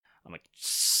I'm like,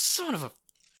 son of a...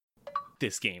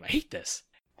 This game. I hate this.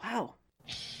 Wow.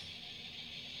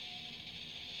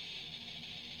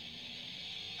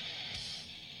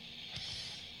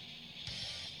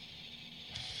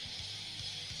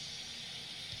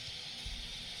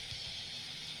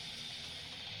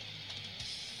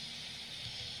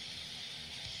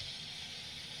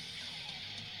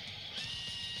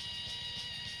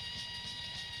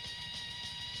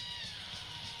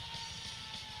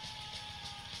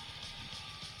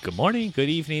 Good morning, good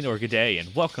evening, or good day,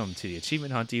 and welcome to the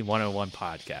Achievement Hunting 101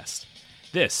 podcast.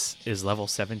 This is level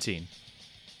 17.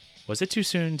 Was it too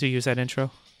soon to use that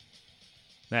intro?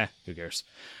 Nah, who cares?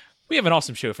 We have an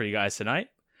awesome show for you guys tonight,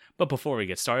 but before we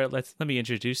get started, let me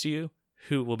introduce to you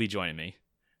who will be joining me.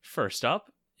 First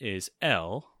up is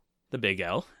L, the big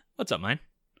L. What's up, mine?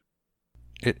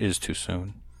 It is too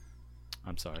soon.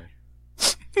 I'm sorry.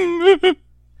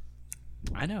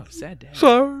 I know, sad day.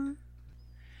 Sorry.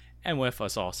 And with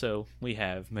us also, we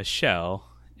have Michelle,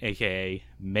 a.k.a.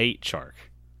 Mate Shark.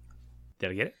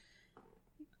 Did I get it?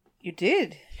 You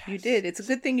did. Yes. You did. It's a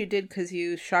good thing you did because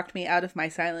you shocked me out of my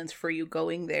silence for you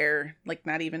going there, like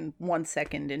not even 1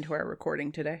 second into our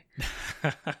recording today.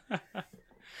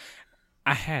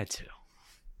 I had to.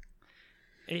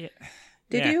 Did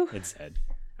you? It's Zed.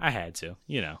 I had to.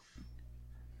 You know.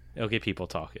 It'll get people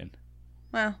talking.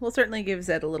 Well, we'll certainly give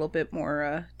Zed a little bit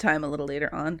more time a little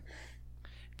later on.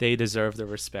 They deserve the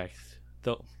respect.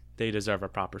 They deserve a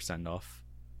proper send-off.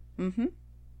 Mm-hmm.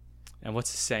 And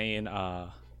what's the saying?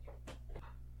 The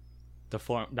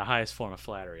highest form of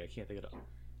flattery. I can't think of it.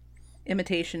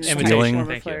 Imitation. Stealing. Form of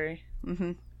Thank you. flattery.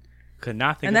 Mm-hmm. Could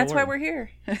not think And of that's the why word. we're here.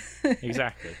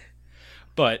 Exactly.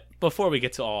 But before we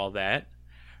get to all that,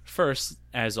 first,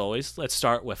 as always, let's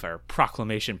start with our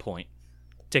proclamation point.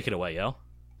 Take it away, yo.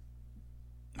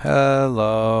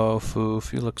 Hello,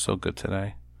 Foof. You look so good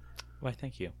today. Why,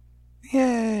 thank you.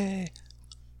 Yay!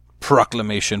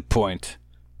 Proclamation point.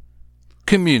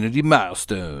 Community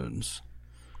milestones.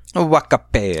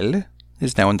 Wakapel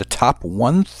is now in the top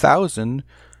 1,000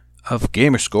 of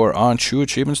Gamerscore on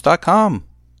TrueAchievements.com.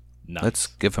 Nice. Let's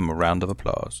give him a round of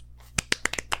applause.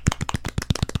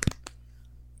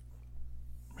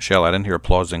 Michelle, I didn't hear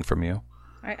applauding from you.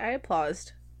 I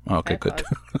applauded. Okay, I good.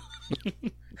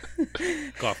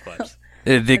 Golf clubs.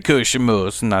 The Kush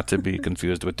Moose, not to be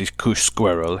confused with the Kush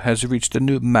Squirrel, has reached a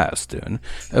new milestone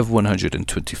of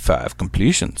 125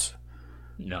 completions.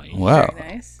 Nice. Wow.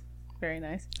 Very nice. Very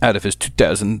nice. Out of his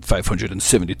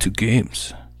 2,572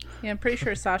 games. Yeah, I'm pretty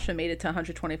sure Sasha made it to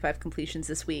 125 completions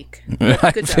this week.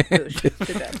 Good job, Kush. Good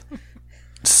job.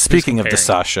 Speaking of the comparing.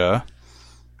 Sasha,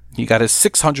 he got his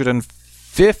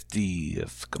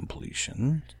 650th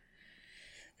completion,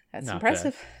 That's Not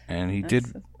impressive. and he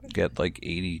did get like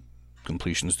 80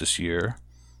 completions this year.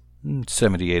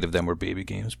 78 of them were baby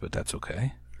games, but that's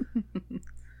okay.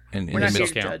 And We're not here middle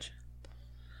to count. judge.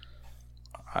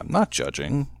 I'm not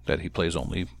judging that he plays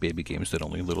only baby games that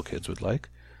only little kids would like.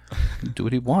 Do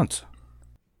what he wants.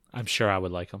 I'm sure I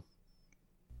would like them.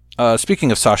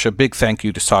 Speaking of Sasha, big thank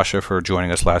you to Sasha for joining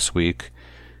us last week.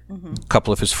 Mm-hmm. A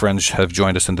couple of his friends have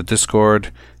joined us in the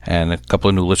Discord, and a couple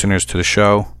of new listeners to the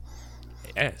show.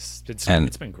 Yes. It's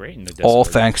been great in the Discord. All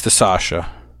thanks to Sasha.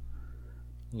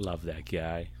 Love that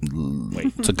guy.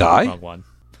 Wait. It's a guy? Wrong one.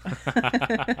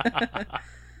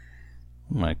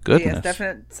 My goodness. Yes,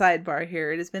 definite sidebar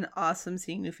here. It has been awesome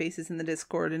seeing new faces in the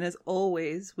Discord, and as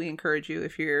always, we encourage you,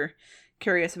 if you're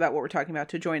curious about what we're talking about,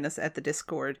 to join us at the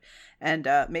Discord. And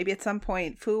maybe at some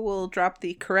point, Fu will drop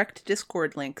the correct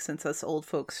Discord link, since us old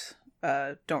folks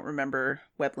don't remember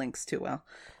web links too well.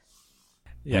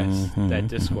 Yes, that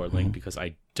Discord link, because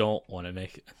I don't want to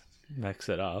mix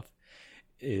it up,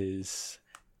 is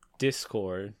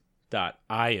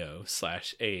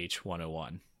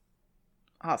discord.io/AH101.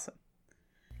 Awesome.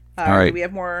 All right. Do we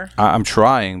have more I'm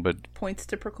trying, but points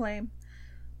to proclaim?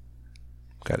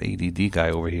 got ADD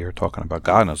guy over here talking about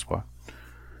God knows what.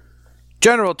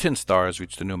 General Tinstar has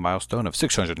reached a new milestone of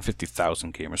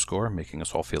 650,000 gamer score, making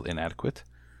us all feel inadequate.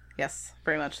 Yes,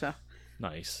 very much so.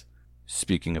 Nice.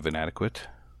 Speaking of inadequate,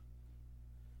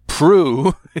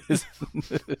 Prue is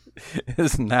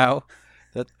now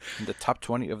in the top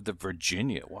 20 of the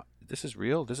Virginia. What? This is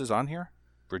real? This is on here?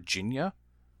 Virginia?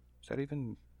 Is that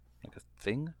even like a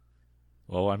thing?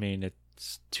 Well, I mean,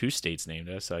 it's 2 states named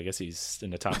us, so I guess he's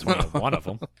in the top 20 of one of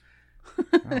them.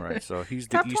 All right, so he's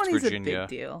the Top East 20 is a Virginia. big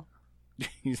deal.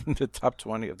 He's in the top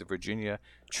 20 of the Virginia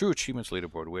True Achievements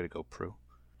leaderboard. Way to go, Prue.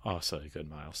 Also a good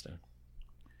milestone.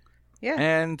 Yeah.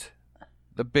 And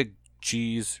the big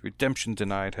G's, Redemption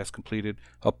Denied, has completed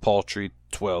a paltry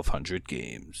 1,200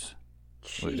 games.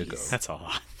 Way to go. Jeez. That's a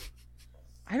lot.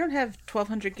 I don't have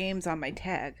 1,200 games on my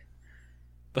tag.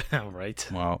 Right.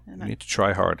 Well, And we need to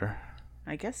try harder.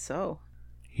 I guess so.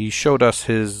 He showed us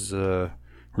his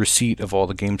receipt of all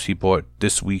the games he bought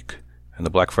this week in the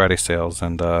Black Friday sales,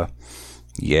 and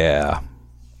yeah,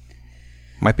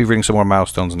 might be reading some more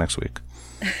milestones next week.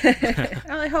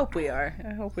 I hope we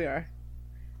are.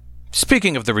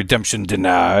 Speaking of the redemption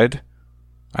denied,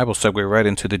 I will segue right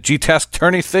into the G-Task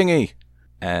tourney thingy,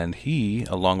 and he,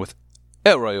 along with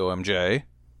Elroy OMJ,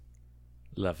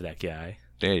 Love that guy.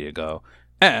 there you go,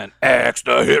 and X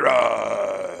the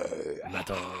Hero,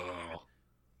 Metal.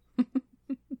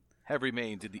 have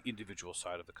remained in the individual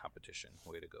side of the competition.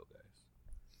 Way to go, guys.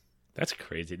 That's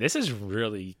crazy. This is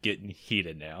really getting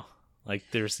heated now. Like,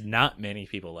 there's not many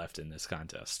people left in this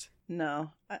contest.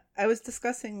 No, I was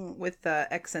discussing with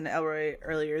X and Elroy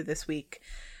earlier this week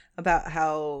about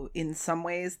how, in some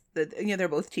ways, that they're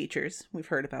both teachers. We've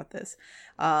heard about this,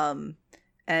 and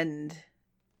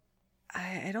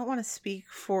I don't want to speak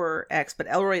for X, but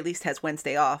Elroy at least has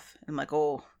Wednesday off. I'm like,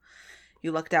 oh,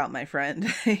 you lucked out, my friend.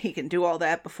 He can do all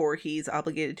that before he's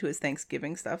obligated to his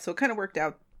Thanksgiving stuff. So it kind of worked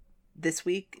out this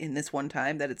week in this one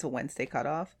time that it's a Wednesday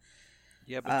cutoff.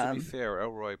 Yeah, but to be fair,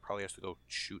 Elroy probably has to go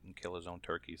shoot and kill his own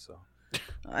turkey, so...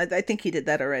 I think he did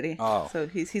that already. Oh. So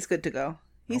he's good to go.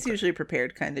 He's Okay. usually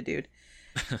prepared kind of dude.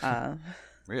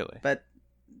 Really? But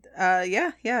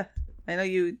yeah. I know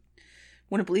you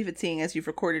wouldn't believe it, seeing as you've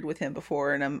recorded with him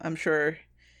before, and I'm sure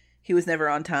he was never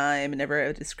on time and never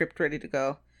had a script ready to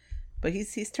go. But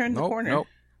he's turned the corner. Nope.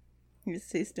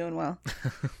 He's doing well.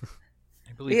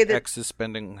 I believe X is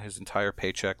spending his entire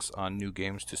paychecks on new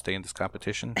games to stay in this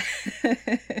competition.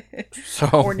 So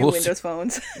Or new we'll Windows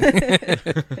phones.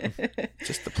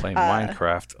 just to play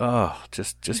Minecraft. Oh,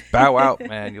 just bow out,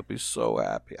 man. You'll be so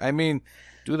happy. I mean,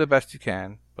 do the best you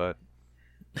can, but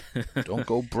don't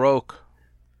go broke.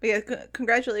 But yeah,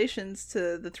 congratulations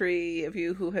to the three of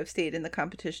you who have stayed in the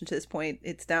competition to this point.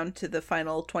 It's down to the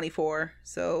final 24.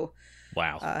 So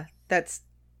Wow. that's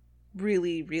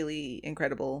really, really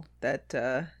incredible that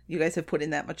you guys have put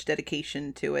in that much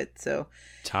dedication to it. So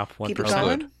Top 1%. keep it That's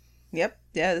going. good. Yep.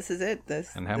 Yeah, this is it.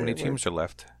 And how many teams are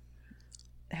left?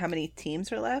 How many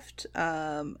teams are left?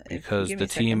 Because give me the a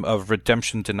team second. of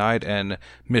Redemption Denied and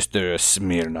Mr.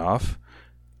 Smirnov,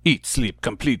 Eat, Sleep,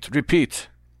 Complete, Repeat,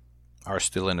 are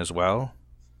still in as well.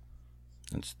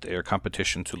 It's their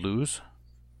competition to lose.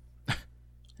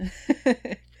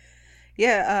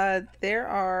 Yeah, there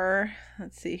are,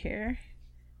 let's see here,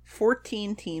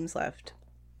 14 teams left.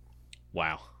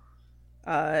 Wow.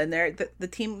 And the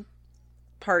team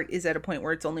part is at a point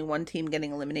where it's only one team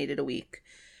getting eliminated a week.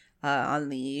 On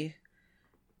the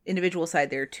individual side,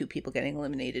 there are 2 people getting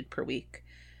eliminated per week.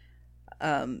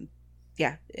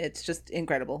 Yeah, it's just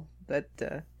incredible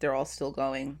that they're all still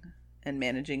going and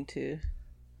managing to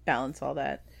balance all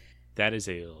that. That is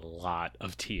a lot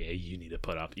of TA you need to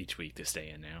put up each week to stay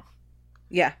in now.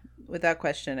 Yeah, without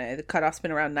question. The cutoff's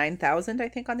been around 9,000, I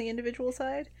think, on the individual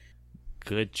side.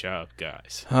 Good job,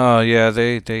 guys. Oh, yeah,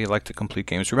 they like to complete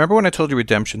games. Remember when I told you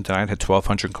Redemption Denied had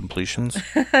 1,200 completions?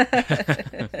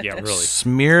 Yeah, really.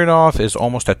 Smirnov is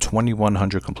almost at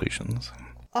 2,100 completions.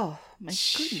 Oh, my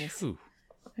goodness. Phew.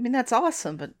 I mean, that's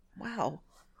awesome, but wow.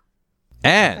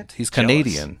 And he's jealous.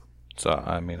 Canadian. So,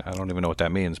 I mean, I don't even know what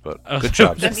that means, but good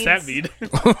job. What's Zach. that mean?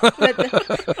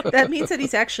 That means that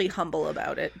he's actually humble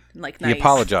about it. Like, He nice.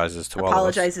 apologizes to all of us.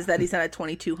 Apologizes that he's not at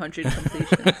 2,200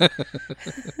 completion.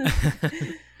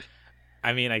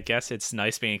 I mean, I guess it's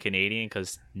nice being Canadian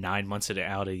because 9 months out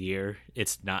of the year,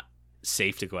 it's not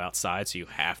safe to go outside, so you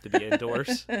have to be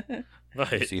indoors.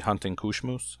 But Is he hunting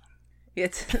kushmoose?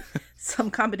 It's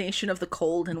some combination of the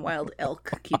cold and wild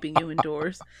elk keeping you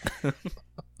indoors.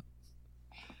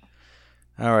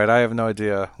 All right, I have no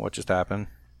idea what just happened.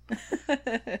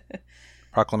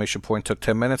 Proclamation point took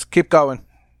 10 minutes. Keep going.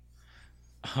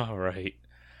 all right.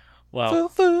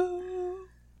 Well,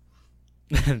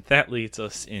 that leads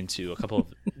us into a couple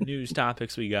of news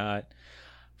topics we got.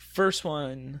 First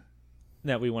one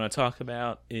that we want to talk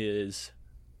about is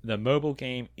the mobile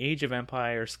game Age of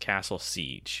Empires Castle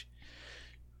Siege.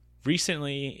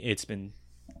 Recently, it's been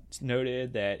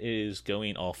noted that it is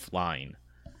going offline.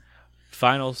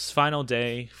 Final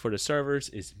day for the servers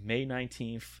is May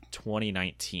 19th,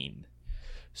 2019.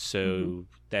 So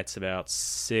that's about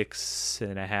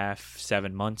 6.5,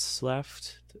 7 months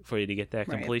left for you to get that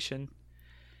Right. completion.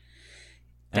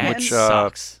 And That which,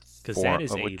 sucks because form- that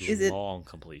is a which- Is it- long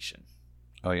completion.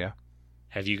 Oh, yeah.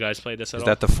 Have you guys played this at Is all?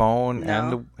 that the phone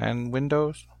No. and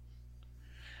Windows?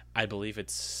 I believe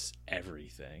it's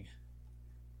everything.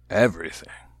 Everything.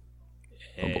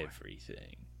 boy.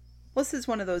 Everything. Well, this is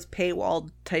one of those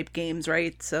paywall type games,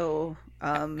 right? So,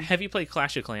 Have you played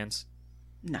Clash of Clans?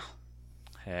 no.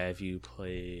 have you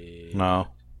played? No.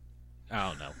 I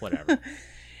don't know. Whatever.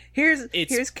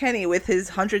 Here's Kenny with his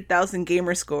 100,000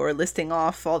 gamer score listing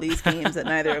off all these games that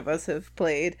neither of us have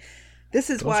played. This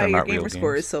is Those why are your not real gamer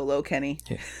score games. is so low, Kenny.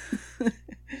 Yeah.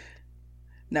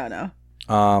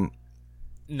 No.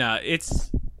 No,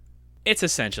 it's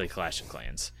essentially Clash of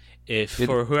Clans. It-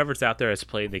 For whoever's out there has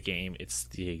played the game, it's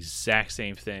the exact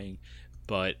same thing,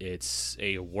 but it's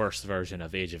a worse version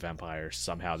of Age of Empires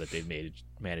somehow that they've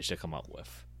managed to come up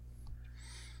with.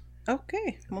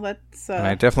 Okay. Well, that's... And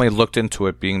I definitely looked into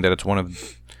it, being that it's one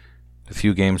of the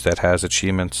few games that has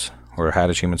achievements, or had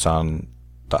achievements on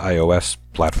the iOS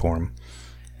platform,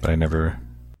 but I never...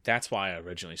 That's why I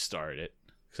originally started it,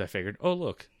 because I figured, oh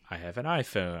look, I have an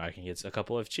iPhone, I can get a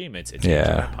couple of achievements. It's Age of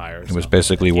Yeah, Empires. it was so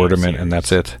basically that game Wordament, and that's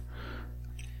series. it.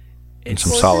 And It's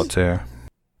some Well, solitaire.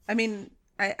 I mean,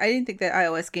 I didn't think that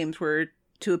iOS games were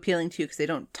too appealing to you because they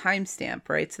don't timestamp,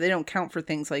 right? So they don't count for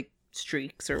things like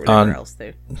streaks or whatever else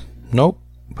they... Nope,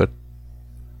 but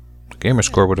the gamer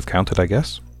score would have counted, I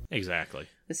guess. exactly.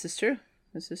 This is true.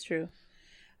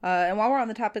 And while we're on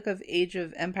the topic of Age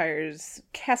of Empires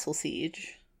Castle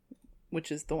Siege,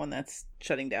 which is the one that's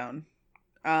shutting down,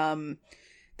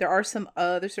 there are some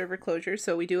other server closures.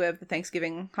 So we do have the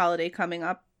Thanksgiving holiday coming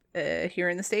up here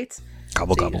in the States.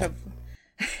 Gobble, So you gobble.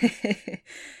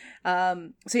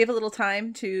 so you have a little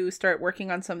time to start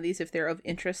working on some of these if they're of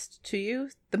interest to you.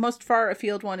 The most far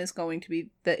afield one is going to be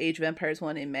the Age of Empires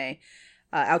one in May.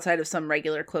 Outside of some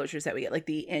regular closures that we get, like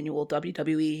the annual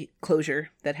WWE closure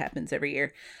that happens every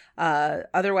year.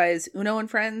 Otherwise, Uno and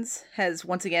Friends has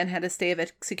once again had a stay of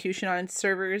execution on its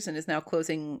servers and is now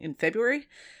closing in February.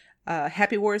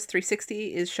 Happy Wars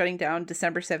 360 is shutting down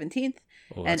December 17th.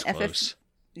 Oh, that's And close.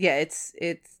 Yeah, it's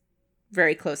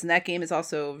very close. And that game is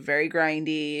also very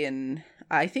grindy, and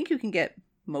I think you can get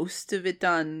most of it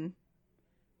done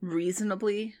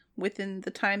reasonably within the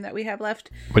time that we have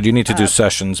left. But you need to do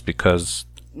sessions, because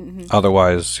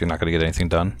otherwise you're not going to get anything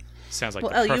done. Sounds like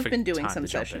Well, the Elle, you've perfect been doing time some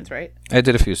to jump sessions, in. right? I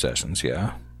did a few sessions,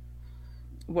 yeah.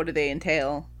 What do they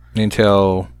entail?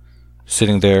 Until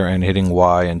sitting there and hitting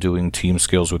Y and doing team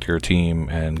skills with your team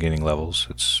and gaining levels.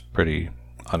 It's pretty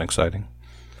unexciting.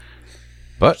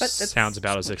 But that's Sounds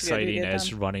about as what you gotta exciting get as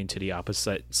done. running to the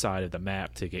opposite side of the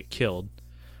map to get killed.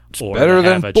 it's or better to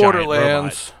than have a giant robot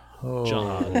Borderlands.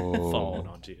 falling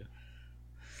Oh. onto you.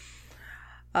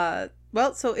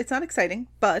 Well, so it's not exciting,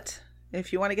 but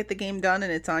if you want to get the game done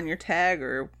and it's on your tag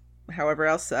or however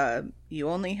else, you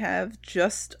only have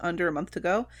just under a month to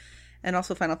go. And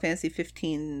also Final Fantasy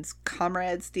 15's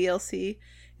Comrades DLC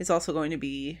is also going to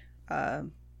be,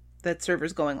 that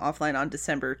server's going offline on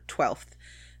December 12th.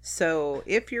 So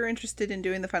if you're interested in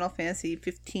doing the Final Fantasy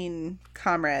 15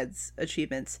 Comrades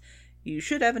achievements, you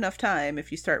should have enough time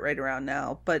if you start right around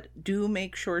now. But do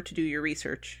make sure to do your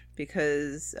research,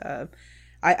 because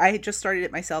I just started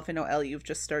it myself. I know, Elle, you've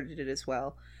just started it as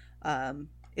well.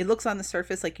 It looks on the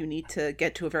surface like you need to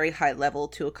get to a very high level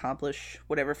to accomplish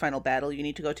whatever final battle you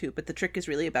need to go to, but the trick is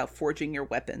really about forging your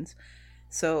weapons.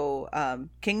 So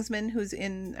Kingsman, who's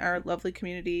in our lovely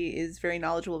community, is very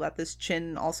knowledgeable about this.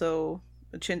 Chin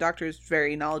Doctor is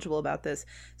very knowledgeable about this.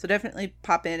 So definitely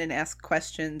pop in and ask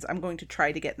questions. I'm going to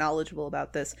try to get knowledgeable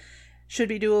about this. Should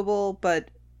be doable, but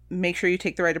make sure you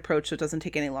take the right approach so it doesn't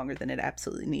take any longer than it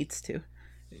absolutely needs to.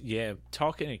 Yeah,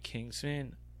 talking to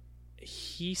Kingsman,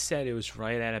 he said it was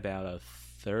right at about a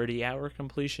 30-hour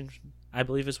completion, I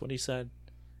believe is what he said.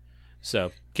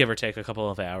 So, give or take a couple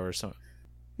of hours. So.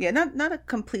 Yeah, not a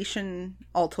completion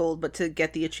all told, but to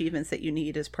get the achievements that you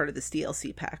need as part of this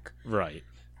DLC pack. Right.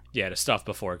 Yeah, the stuff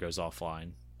before it goes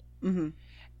offline. Mm-hmm.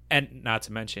 And not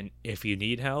to mention, if you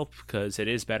need help, because it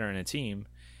is better in a team,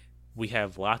 we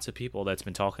have lots of people that's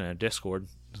been talking in Discord.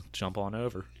 Jump on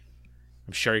over.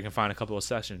 I'm sure you can find a couple of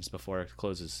sessions before it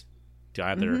closes to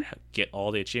either get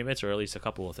all the achievements or at least a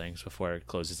couple of things before it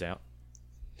closes out.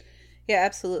 Yeah,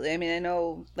 absolutely. I mean, I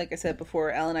know, like I said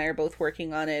before, Elle and I are both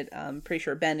working on it. I'm pretty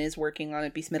sure Ben is working on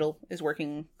it. Beast Middle is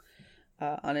working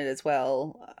on it as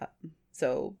well.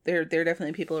 So there are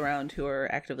definitely people around who are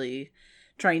actively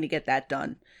trying to get that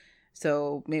done.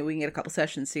 So maybe we can get a couple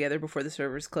sessions together before the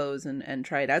servers close and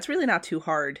try it out. It's really not too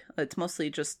hard. It's mostly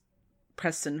just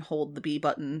press and hold the B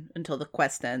button until the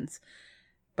quest ends.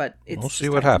 But it's we'll just see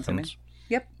what time-consuming. happens.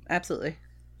 Yep, absolutely.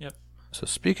 Yep. So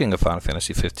speaking of Final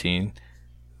Fantasy 15,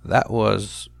 that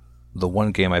was the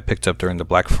one game I picked up during the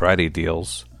Black Friday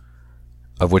deals,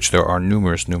 of which there are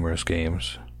numerous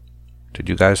games. Did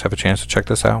you guys have a chance to check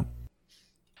this out?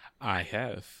 I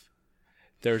have.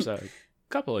 There's a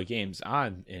couple of games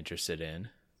I'm interested in.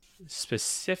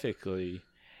 Specifically,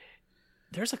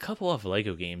 there's a couple of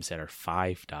Lego games that are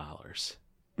 $5.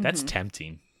 That's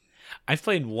tempting. I've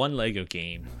played one Lego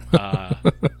game,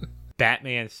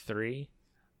 Batman 3.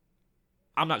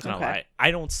 I'm not gonna lie,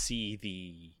 I don't see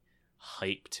the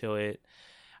hype to it.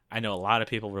 I know a lot of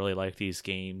people really like these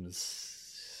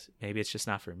games. Maybe it's just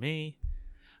not for me.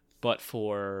 But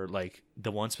for like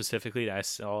the one specifically that I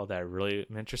saw that I really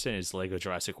am interested in is Lego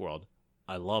Jurassic World.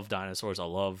 I love dinosaurs. I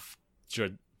love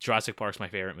Jurassic Park's my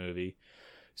favorite movie.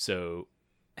 So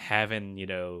having,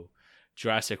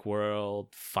 Jurassic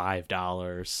World,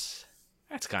 $5,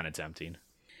 that's kind of tempting.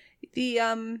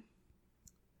 The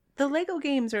Lego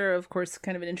games are, of course,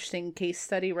 kind of an interesting case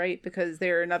study, right? Because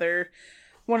they're another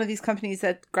one of these companies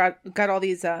that got all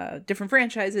these different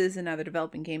franchises, and now they're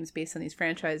developing games based on these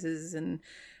franchises, and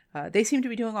they seem to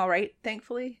be doing all right,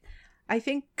 thankfully. I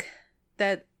think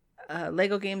that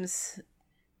Lego games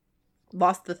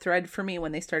lost the thread for me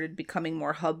when they started becoming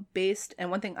more hub-based.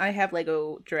 And one thing, I have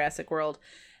Lego Jurassic World,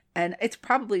 and it's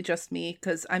probably just me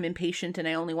because I'm impatient and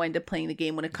I only wind up playing the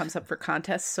game when it comes up for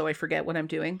contests, so I forget what I'm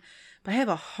doing. But I have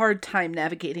a hard time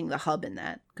navigating the hub in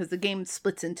that because the game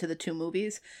splits into the two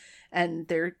movies, and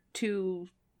there are two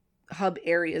hub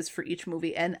areas for each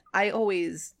movie, and I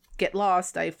always get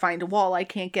lost. I find a wall I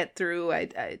can't get through.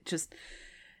 I just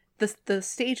the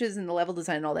stages and the level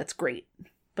design and all that's great,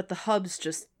 but the hubs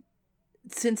just,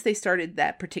 since they started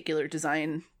that particular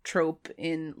design trope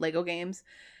in Lego games,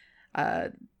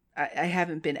 I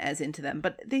haven't been as into them.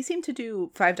 But they seem to do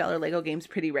 $5 Lego games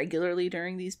pretty regularly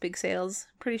during these big sales.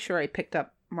 Pretty sure I picked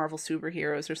up Marvel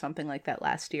Superheroes or something like that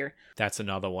last year. That's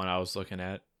another one I was looking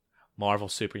at. Marvel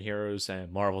Superheroes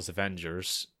and Marvel's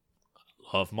Avengers.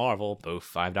 Love Marvel, both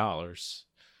 $5.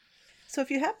 So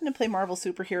if you happen to play Marvel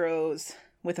Superheroes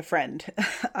with a friend,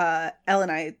 Elle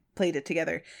and I played it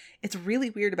together. It's really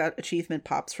weird about achievement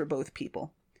pops for both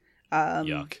people.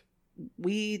 Yuck.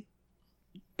 We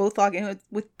both log in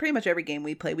with pretty much every game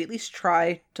we play. We at least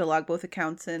try to log both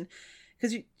accounts in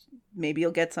because maybe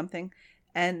you'll get something.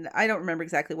 And I don't remember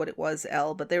exactly what it was,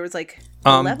 Elle, but there was like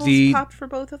levels popped for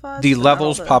both of us. The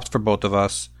levels popped for both of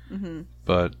us,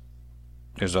 but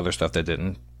there's other stuff that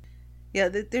didn't. Yeah,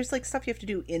 there's like stuff you have to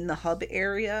do in the hub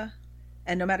area,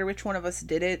 and no matter which one of us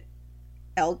did it,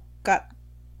 Elle got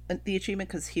the achievement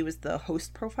because he was the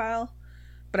host profile,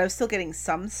 but I was still getting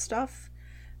some stuff.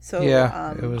 So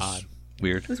yeah, it was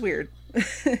weird. It was weird.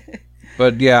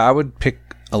 But yeah, I would pick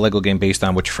a Lego game based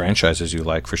on which franchises you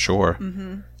like for sure.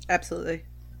 Absolutely.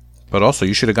 But also,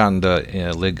 you should have gotten the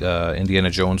Indiana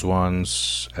Jones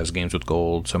ones as games with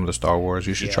gold. Some of the Star Wars,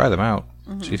 you should try them out.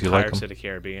 See if you like them. Pirates of the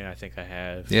Caribbean, I think I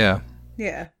have.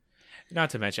 Yeah. Not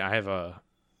to mention, I have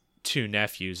two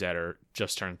nephews that are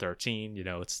just turned 13.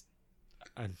 It's,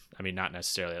 I mean, not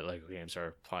necessarily that Lego games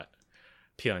are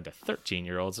appealing to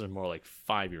 13-year-olds. They're more like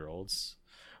 5-year-olds.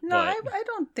 No, I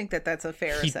don't think that's a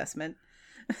fair assessment.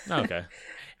 Okay.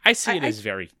 I see it as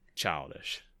very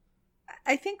childish.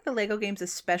 I think the Lego games,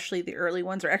 especially the early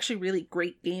ones, are actually really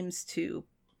great games to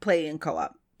play in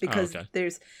co-op because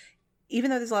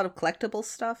even though there's a lot of collectible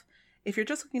stuff, if you're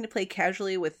just looking to play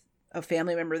casually with a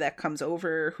family member that comes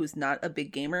over who's not a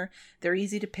big gamer, they're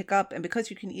easy to pick up. And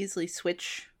because you can easily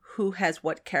switch who has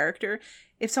what character,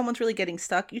 if someone's really getting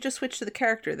stuck, you just switch to the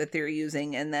character that they're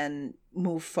using and then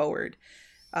move forward.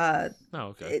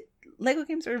 Lego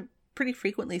games are pretty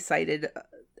frequently cited,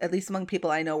 at least among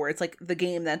people I know, where it's like the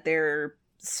game that their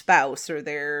spouse or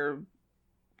their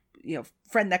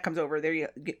friend that comes over, their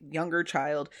younger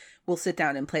child, will sit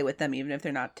down and play with them, even if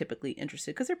they're not typically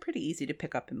interested, because they're pretty easy to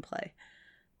pick up and play.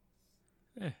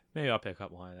 Maybe I'll pick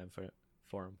up one of them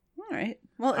for them. All right.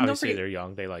 Well, and obviously they're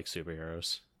young; they like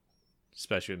superheroes,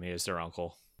 especially with me as their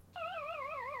uncle.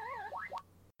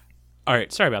 All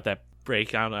right, sorry about that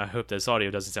break. I hope this audio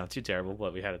doesn't sound too terrible,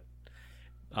 but we had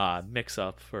a mix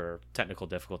up for technical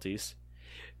difficulties.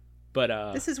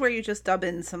 But this is where you just dub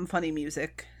in some funny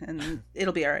music and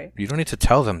it'll be all right. You don't need to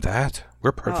tell them that.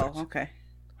 We're perfect. Oh, okay.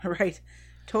 All right.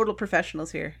 Total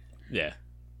professionals here. Yeah.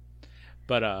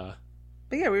 But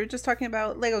yeah, we were just talking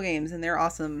about Lego games and they're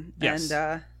awesome. Yes.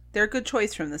 And they're a good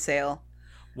choice from the sale.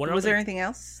 Was there anything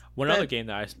else? One other game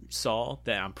that I saw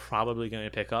that I'm probably going to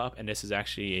pick up, and this is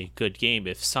actually a good game.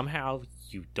 If somehow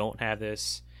you don't have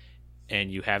this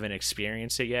and you haven't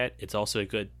experienced it yet, it's also a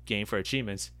good game for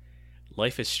achievements.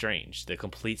 Life is Strange, the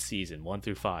complete season, 1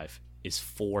 through 5, is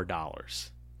 $4.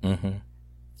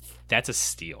 That's a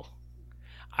steal.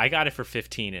 I got it for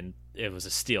 $15, and it was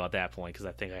a steal at that point because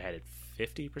I think I had it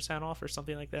 50% off or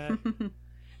something like that.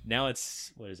 Now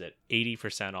it's,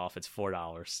 80% off. It's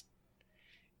 $4.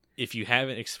 If you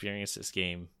haven't experienced this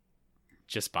game,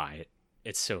 just buy it.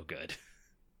 It's so good.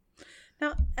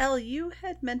 Now, Elle, you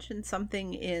had mentioned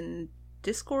something in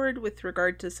Discord with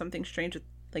regard to something strange with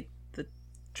like the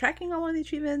tracking on one of the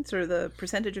achievements or the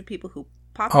percentage of people who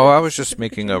pop? Oh, I was just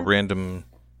making a random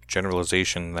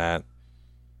generalization that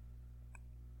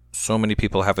so many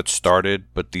people have it started,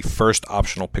 but the first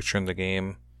optional picture in the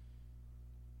game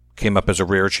came up as a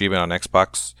rare achievement on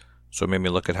Xbox, so it made me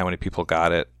look at how many people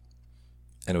got it,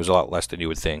 and it was a lot less than you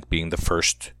would think, being the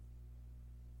first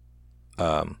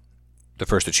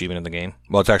achievement in the game.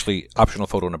 Well, it's actually optional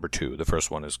photo number 2. The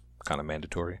first one is kind of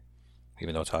mandatory,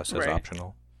 even though it says Right.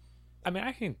 optional. I mean,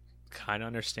 I can kind of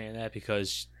understand that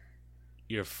because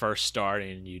you're first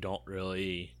starting and you don't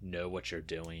really know what you're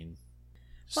doing.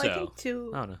 Well, So, I think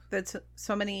too I don't know. that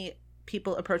so many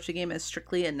people approach the game as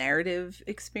strictly a narrative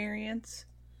experience.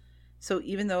 So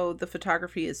even though the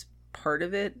photography is part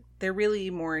of it, they're really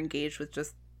more engaged with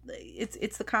just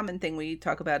it's the common thing we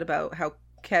talk about how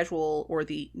casual or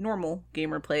the normal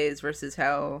gamer plays versus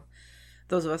how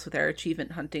those of us with our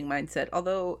achievement hunting mindset.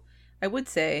 Although I would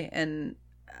say, and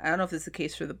I don't know if this is the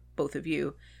case for the both of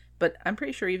you, but I'm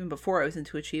pretty sure even before I was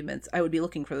into achievements, I would be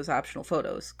looking for those optional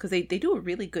photos because they do a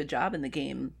really good job in the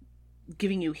game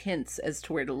giving you hints as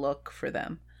to where to look for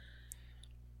them.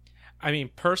 I mean,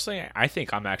 personally, I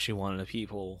think I'm actually one of the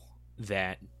people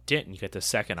that didn't get the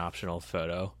second optional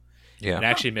photo Yeah. and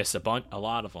actually missed a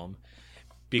lot of them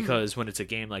because when it's a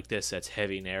game like this that's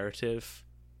heavy narrative,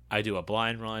 I do a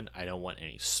blind run. I don't want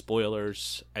any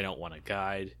spoilers. I don't want a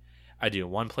guide. I do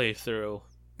one playthrough,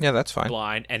 Yeah, that's fine.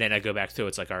 blind, and then I go back through.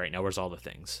 It's like, all right, now where's all the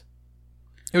things?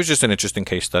 It was just an interesting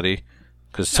case study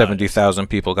because 70,000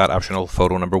 people got optional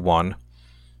photo number 1,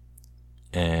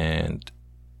 and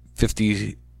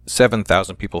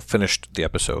 57,000 people finished the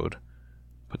episode.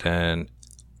 But then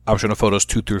optional photos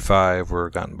 2 through 5 were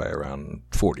gotten by around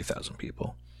 40,000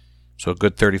 people. So a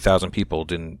good 30,000 people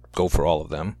didn't go for all of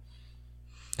them.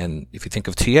 And if you think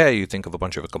of TA, you think of a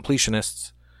bunch of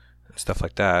completionists and stuff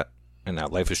like that. And now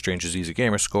Life is Strange is easy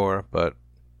gamer score, but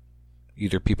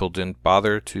either people didn't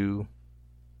bother to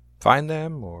find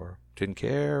them or didn't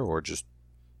care or just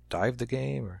dive the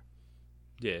game. Or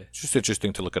Yeah. it's just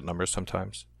interesting to look at numbers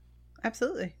sometimes.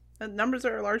 Absolutely. Numbers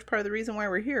are a large part of the reason why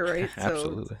we're here, right?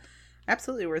 Absolutely. So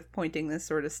absolutely worth pointing this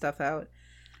sort of stuff out.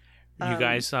 You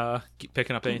guys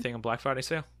picking up anything on Black Friday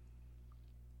sale?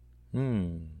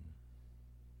 We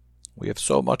have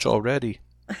so much already.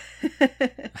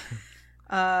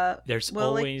 There's well,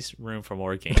 always room for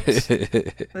more games.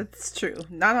 That's true.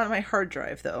 Not on my hard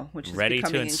drive though, which is Ready to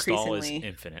becoming install is increasingly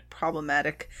infinite.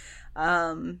 problematic.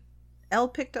 Elle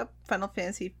picked up Final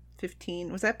Fantasy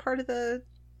 15. Was that part of the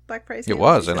Black Friday sale? It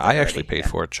was, You and said I that actually already.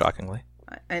 paid for it, shockingly.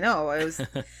 I know. I was.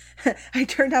 I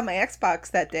turned on my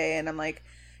Xbox that day, and I'm like,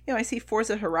 I see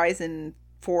Forza Horizon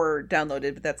 4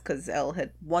 downloaded, but that's because Elle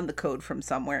had won the code from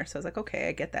somewhere. So I was like, okay,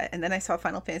 I get that. And then I saw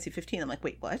Final Fantasy 15. I'm like,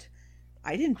 wait, what?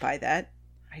 I didn't buy that.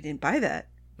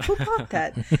 Who bought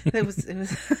that? It was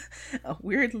a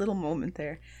weird little moment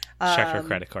there. Check her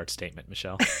credit card statement,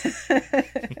 Michelle.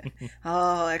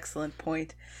 Oh, excellent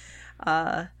point.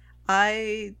 I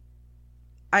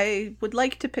would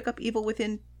like to pick up Evil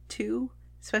Within 2,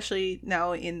 especially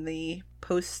now in the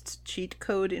post-cheat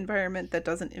code environment that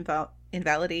doesn't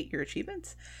invalidate your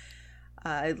achievements.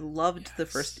 I loved the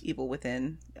first Evil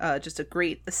Within. Just a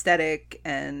great aesthetic,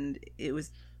 and it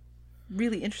was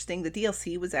really interesting. The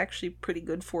DLC was actually pretty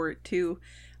good for it, too.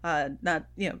 Not,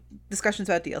 discussions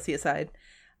about DLC aside.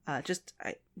 I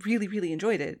really, really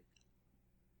enjoyed it.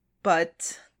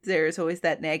 But there's always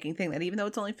that nagging thing that even though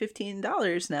it's only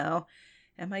 $15 now,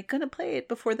 am I going to play it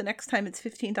before the next time it's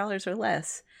 $15 or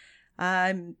less?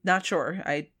 I'm not sure.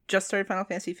 I just started Final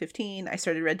Fantasy 15. I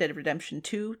started Red Dead Redemption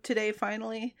 2 today,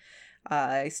 finally.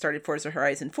 I started Forza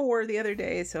Horizon 4 the other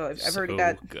day, so I've already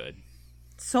got good.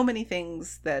 so many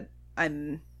things that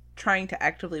I'm trying to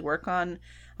actively work on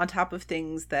top of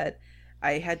things that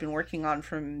I had been working on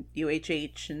from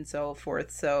UHH and so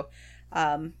forth. So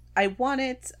I want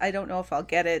it. I don't know if I'll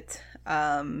get it.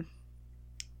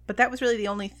 But that was really the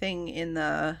only thing in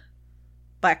the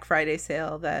Black Friday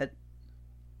sale that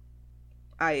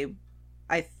I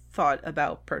thought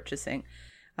about purchasing.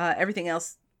 Everything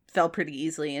else fell pretty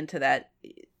easily into that.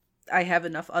 I have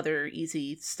enough other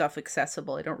easy stuff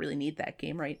accessible. I don't really need that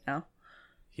game right now.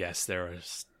 Yes, there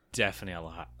is definitely a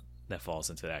lot that falls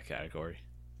into that category.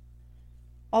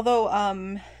 Although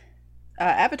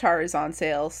Avatar is on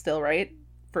sale still, right?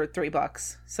 For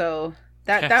 $3. So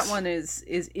that one is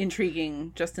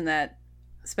intriguing, just in that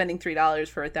spending $3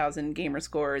 for 1,000 gamer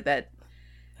score that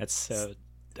was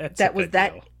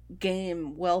that deal.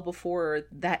 game well before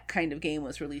that kind of game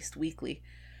was released weekly.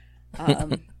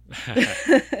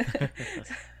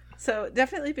 So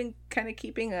definitely been kind of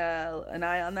keeping an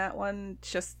eye on that one,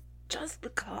 just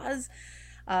because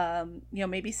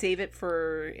Maybe save it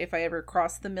for if I ever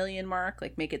cross the 1,000,000 mark,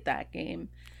 like make it that game.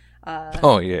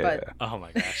 Oh yeah. But Oh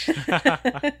my gosh.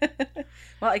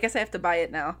 well, I guess I have to buy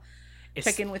it now. It's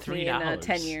Check in with me in $3.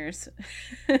 10 years.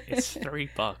 It's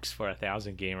 $3 for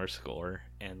 1,000 gamer score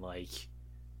and like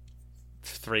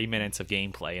 3 minutes of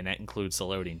gameplay, and that includes the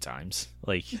loading times.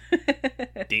 Like,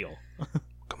 deal.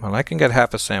 Come on, I can get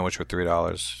half a sandwich for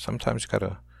 $3. Sometimes you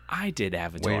gotta I did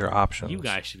Avatar. weigh your options. You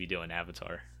guys should be doing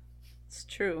Avatar. It's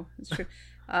true. It's true.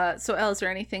 So, Elle, is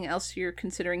there anything else you're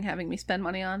considering having me spend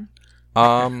money on?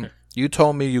 You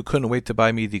told me you couldn't wait to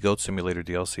buy me the Goat Simulator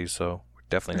DLC, so we're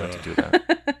definitely going to do that.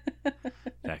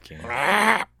 That game.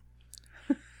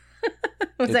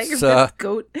 Was that your It's, best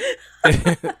goat?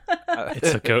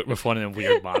 It's a goat with one of them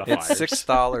weird modifiers. It's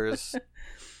 $6.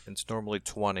 It's normally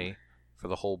 $20 for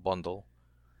the whole bundle.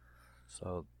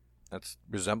 So that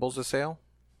resembles a sale.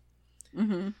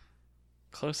 Mm-hmm.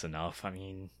 Close enough. I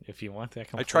mean, if you want that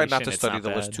I tried not to it's study not the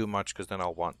bad. list too much because then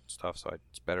I'll want stuff. So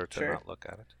it's better to Sure. not look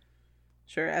at it.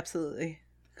 Sure, absolutely.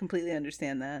 Completely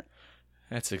understand that.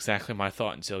 That's exactly my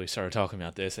thought until we started talking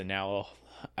about this, and now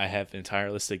I have an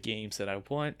entire list of games that I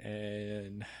want,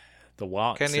 and the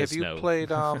wallet Kenny, have says you no. played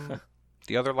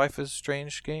the other Life is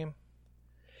Strange game?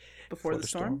 Before the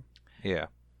storm? Yeah.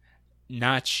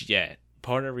 Not yet.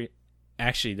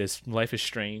 Actually, this Life is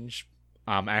Strange.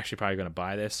 I'm actually probably going to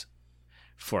buy this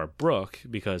for Brooke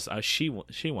because she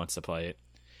wants to play it.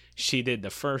 She did the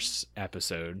first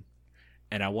episode,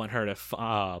 and I want her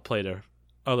to play the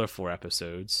other 4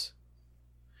 episodes,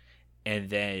 and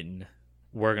then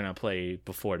we're going to play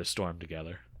Before the Storm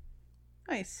together.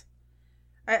 Nice.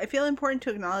 I feel important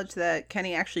to acknowledge that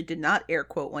Kenny actually did not air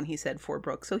quote when he said for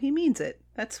Brooke, so he means it.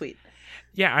 That's sweet.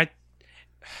 Yeah,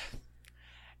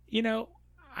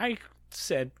 I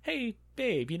said, hey,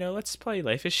 babe, let's play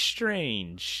Life is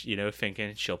Strange,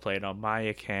 thinking she'll play it on my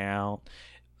account.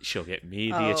 She'll get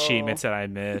me the achievements that I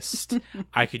missed.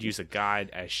 I could use a guide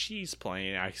as she's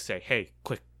playing. I could say, hey,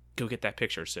 quick, go get that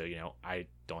picture so, I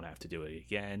don't have to do it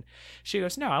again. She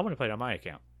goes, no, I want to play it on my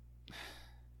account.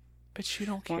 But you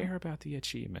don't care about the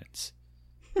achievements.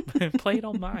 Play it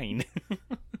on mine.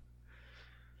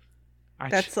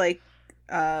 That's like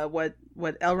what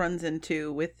Elle runs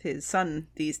into with his son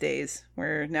these days,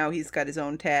 where now he's got his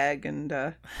own tag,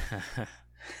 and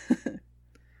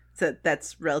so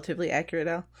that's relatively accurate,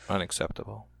 Elle.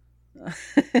 Unacceptable.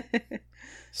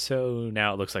 So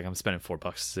now it looks like I'm spending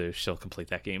 $4 so she'll complete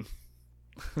that game.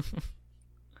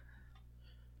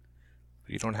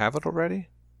 You don't have it already?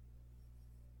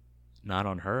 Not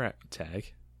on her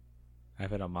tag. I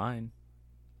have it on mine.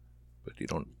 But you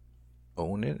don't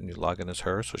own it and you log in as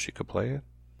her so she could play it?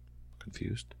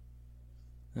 Confused.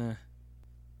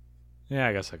 Yeah,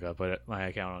 I guess I gotta put my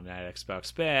account on that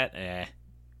Xbox, but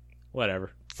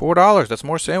whatever. $4. That's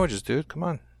more sandwiches, dude. Come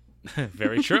on.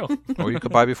 Very true. Or you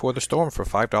could buy Before the Storm for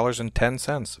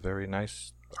 $5.10. A very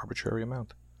nice, arbitrary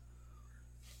amount.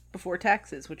 Before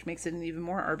taxes, which makes it an even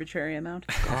more arbitrary amount.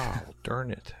 God,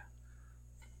 darn it.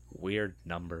 Weird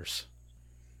numbers.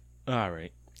 All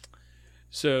right.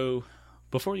 So,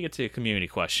 before we get to community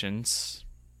questions,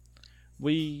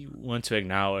 we want to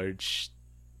acknowledge,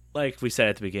 like we said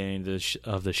at the beginning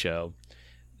of the show,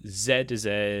 Z to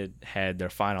Z had their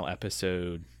final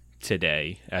episode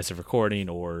today as of recording,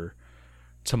 or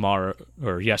tomorrow,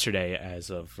 or yesterday as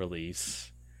of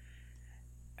release.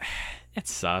 It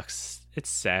sucks. It's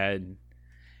sad.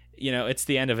 It's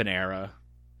the end of an era,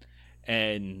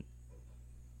 and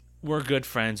we're good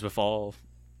friends with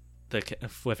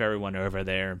with everyone over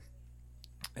there,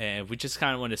 and we just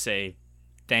kind of want to say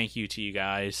thank you to you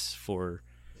guys for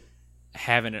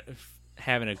having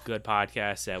a good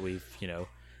podcast that we've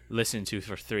listened to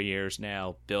for 3 years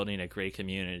now, building a great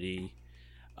community.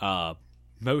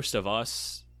 Most of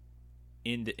us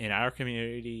in our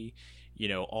community,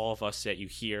 all of us that you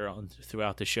hear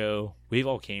throughout the show, we've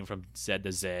all came from Z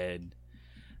to Z.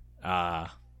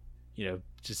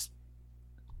 Just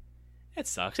it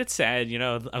sucks. It's sad.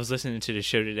 I was listening to the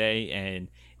show today and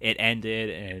it ended,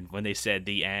 and when they said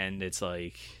the end, it's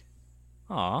like,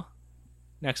 aw,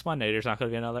 next Monday there's not going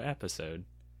to be another episode.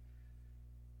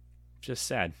 Just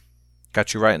sad.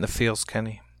 Got you right in the feels,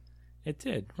 Kenny. It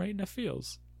did, right in the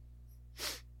feels.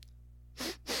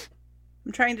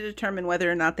 I'm trying to determine whether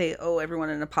or not they owe everyone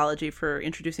an apology for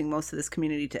introducing most of this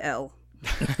community to Elle.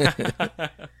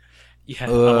 Yeah, I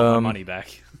want my money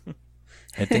back.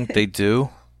 I think they do.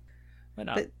 Why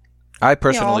not? But, I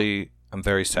personally am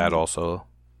very sad also.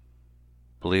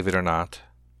 Believe it or not.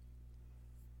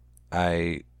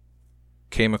 I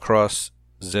came across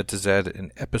Z to Z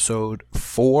in episode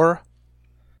 4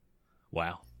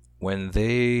 Wow. when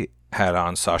they had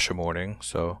on Sasha Morning.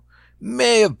 So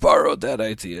may have borrowed that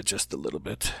idea just a little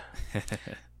bit.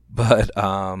 But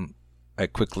I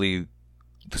quickly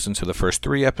listened to the first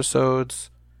 3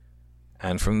 episodes,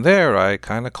 and from there I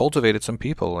kind of cultivated some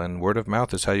people, and word of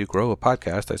mouth is how you grow a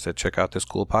podcast. I said, check out this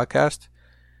cool podcast,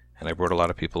 and I brought a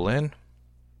lot of people in.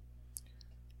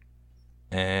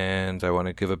 And I want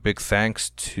to give a big thanks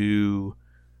to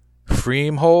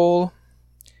Freemhole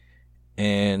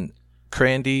and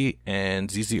Crandy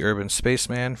and ZZ Urban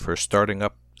Spaceman for starting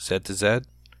up Z to Z.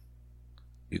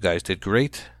 You guys did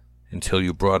great until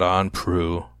you brought on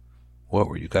Prue. What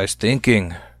were you guys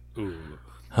thinking? Ooh.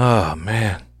 Oh,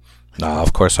 man. Nah,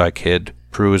 of course I kid.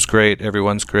 Prue is great.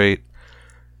 Everyone's great.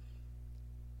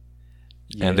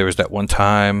 Yeah. And there was that one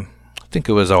time, I think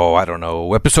it was,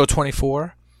 episode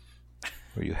 24,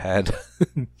 where you had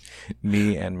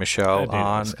me and Michelle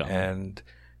on, and it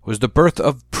was the birth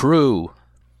of Prue.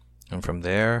 And from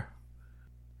there,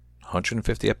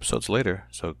 150 episodes later.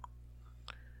 So,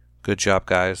 good job,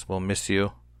 guys. We'll miss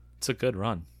you. It's a good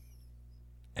run.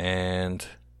 And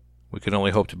we can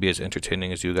only hope to be as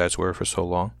entertaining as you guys were for so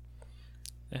long.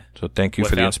 Yeah. So thank you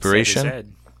for the inspiration.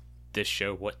 Said, this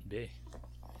show wouldn't be.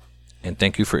 And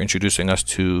thank you for introducing us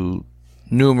to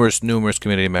numerous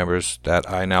community members that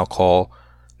I now call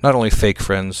not only fake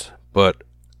friends, but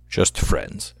just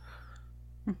friends.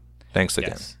 Thanks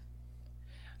again. Yes.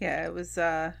 Yeah, it was,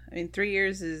 3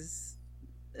 years is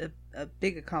a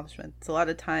big accomplishment. It's a lot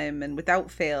of time, and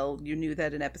without fail, you knew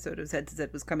that an episode of Z to Z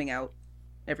was coming out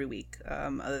every week,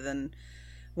 other than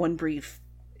one brief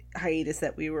hiatus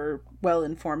that we were well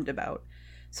informed about.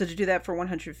 So to do that for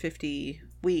 150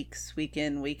 weeks, week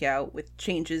in, week out, with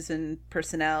changes in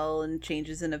personnel and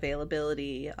changes in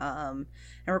availability, and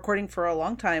recording for a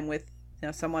long time with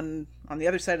someone on the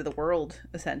other side of the world,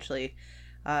 essentially,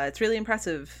 it's really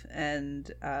impressive.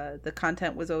 And the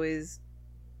content was always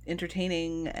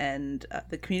entertaining, and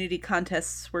the community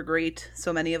contests were great.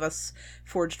 So many of us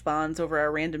forged bonds over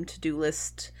our random to-do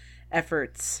list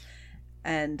efforts,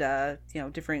 and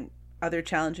different other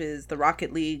challenges. The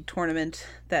Rocket League tournament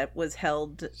that was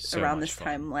held around this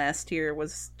time last year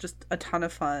was just a ton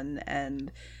of fun,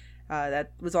 and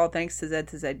that was all thanks to Z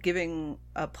to Z giving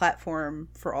a platform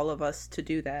for all of us to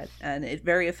do that. And it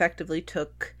very effectively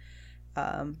took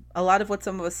a lot of what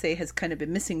some of us say has kind of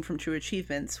been missing from True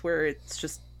Achievements, where it's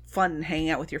just fun hanging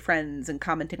out with your friends and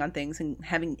commenting on things and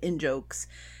having in-jokes,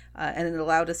 and it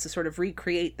allowed us to sort of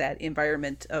recreate that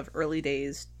environment of early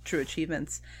days True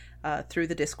Achievements through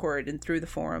the Discord and through the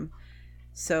forum.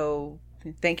 So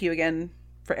thank you again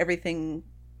for everything,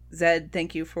 Zed.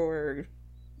 Thank you for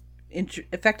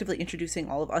effectively introducing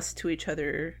all of us to each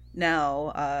other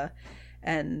now,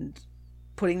 and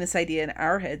putting this idea in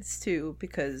our heads too,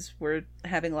 because we're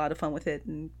having a lot of fun with it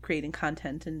and creating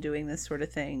content and doing this sort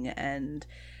of thing. And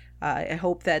I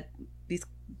hope that these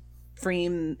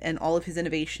Freem and all of his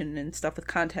innovation and stuff with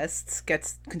contests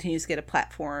continues to get a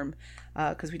platform,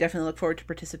 because we definitely look forward to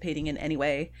participating in any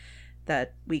way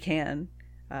that we can,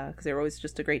 because they're always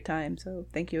just a great time. So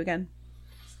thank you again.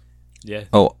 Yeah.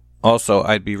 Oh, also,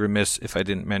 I'd be remiss if I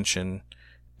didn't mention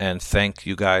and thank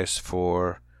you guys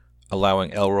for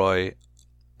allowing Elroy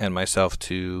and myself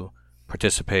to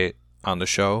participate on the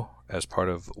show as part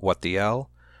of What the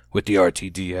L with the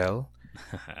RTDL.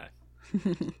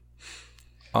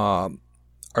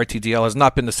 RTDL has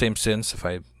not been the same since, if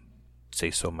I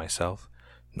say so myself.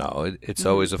 No, it's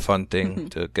always a fun thing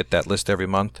to get that list every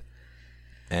month.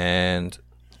 And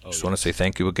just want to say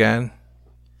thank you again.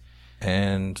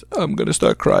 And I'm going to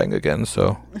start crying again,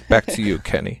 so back to you,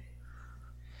 Kenny.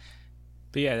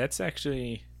 But yeah, that's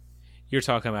actually, you're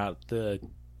talking about the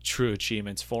True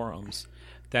Achievements forums.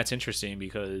 That's interesting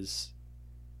because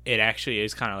it actually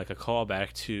is kind of like a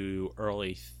callback to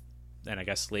early and I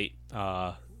guess late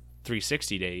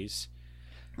 360 days,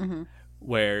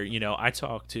 where, I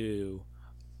talked to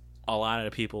a lot of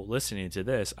the people listening to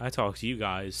this. I talk to you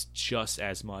guys just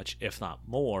as much, if not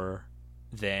more,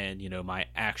 than, my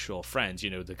actual friends,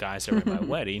 the guys that were at my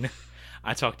wedding.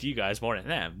 I talk to you guys more than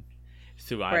them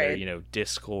through either,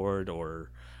 Discord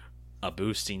or a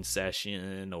boosting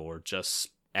session or just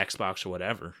Xbox or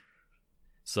whatever.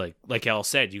 So like Elle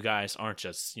said, you guys aren't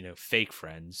just, fake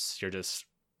friends.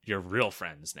 You're real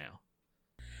friends now.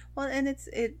 Well, and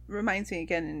it reminds me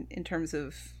again in terms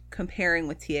of comparing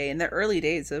with TA in the early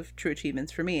days of True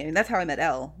Achievements for me. I mean, that's how I met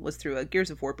Elle, was through a Gears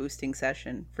of War boosting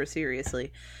session for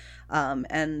Seriously.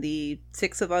 And the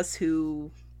 6 of us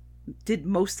who did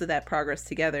most of that progress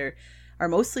together are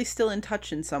mostly still in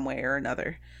touch in some way or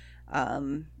another.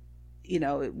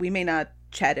 We may not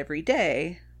chat every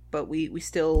day, but we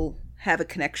still have a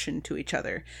connection to each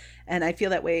other. And I feel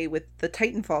that way with the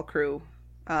Titanfall crew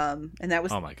And that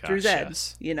was Oh my gosh, through Zed.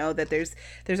 yes. You know, that there's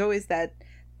always that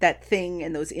thing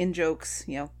and those in jokes,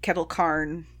 you know, Kettle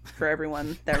Karn for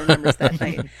everyone that remembers that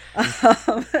night.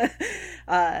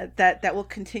 That will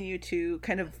continue to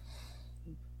kind of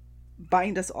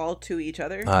bind us all to each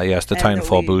other. Yes, the And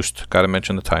Titanfall boost. Got to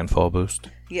mention the Titanfall boost.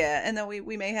 Yeah, and then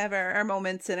we may have our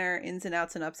moments and our ins and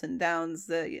outs and ups and downs.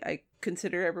 I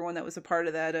consider everyone that was a part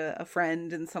of that a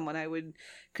friend and someone I would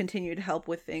continue to help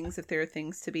with things if there are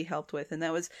things to be helped with. And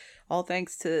that was all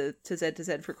thanks to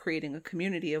Z2Z for creating a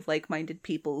community of like-minded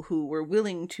people who were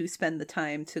willing to spend the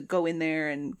time to go in there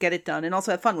and get it done and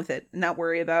also have fun with it and not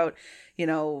worry about, you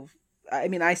know... I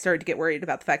mean, I started to get worried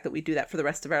about the fact that we do that for the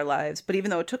rest of our lives. But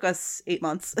even though it took us 8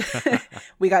 months,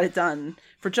 we got it done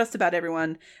for just about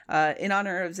everyone. In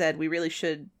honor of Zed, we really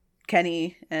should,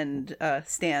 Kenny and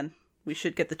Stan, we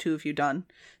should get the two of you done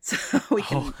so we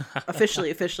can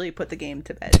officially put the game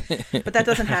to bed. But that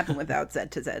doesn't happen without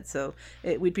Z2Z, so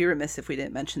we'd be remiss if we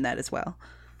didn't mention that as well.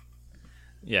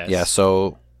 Yes. Yeah,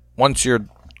 so once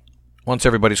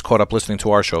everybody's caught up listening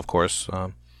to our show, of course,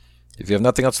 if you have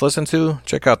nothing else to listen to,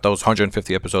 check out those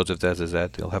 150 episodes of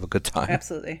Z2Z. You'll have a good time.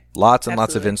 Absolutely. Lots and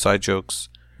lots of inside jokes.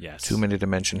 Yes. Too many to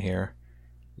mention here.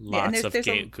 Lots of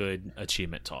good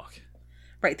achievement talk.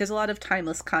 Right. There's a lot of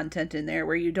timeless content in there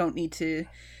where you don't need to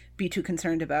be too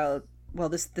concerned about, well,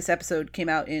 this episode came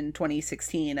out in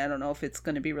 2016. I don't know if it's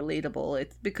going to be relatable.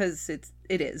 It's because it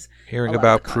is. Hearing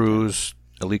about Prue's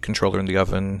Elite Controller in the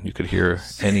oven, you could hear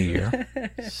any year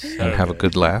and have a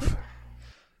good laugh.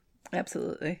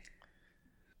 Absolutely.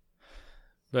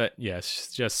 But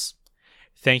yes, just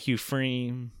thank you,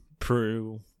 Freem,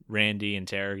 Prue, Randy, and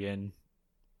Terrigan.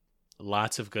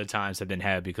 Lots of good times have been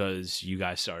had because you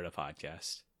guys started a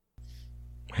podcast.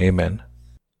 Amen.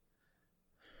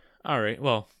 All right.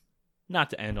 Well, not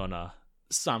to end on a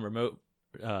somber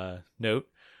note,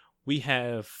 we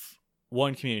have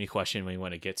one community question we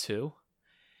want to get to.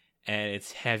 And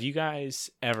it's, have you guys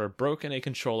ever broken a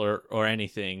controller or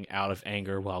anything out of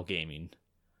anger while gaming?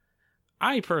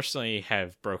 I personally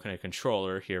have broken a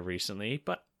controller here recently,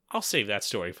 but I'll save that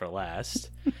story for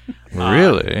last.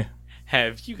 Really?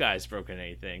 Have you guys broken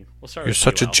anything? We'll start. You're with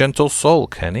such you, a gentle soul,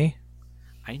 Kenny.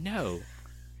 I know.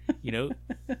 You know,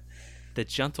 the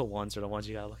gentle ones are the ones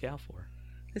you gotta look out for.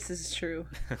 This is true.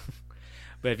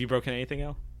 But have you broken anything,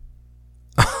 El?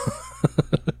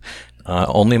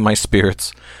 Only my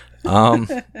spirits.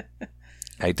 I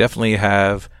definitely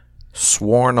have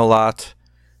sworn a lot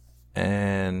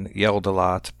and yelled a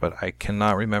lot, but I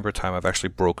cannot remember a time I've actually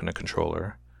broken a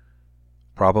controller.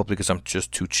 Probably because I'm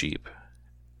just too cheap,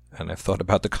 and I've thought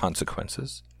about the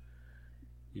consequences.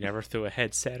 You never threw a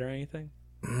headset or anything?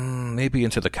 Maybe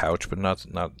into the couch, but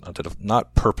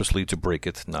not purposely to break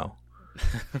it. No.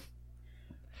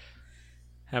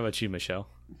 How about you, Michelle?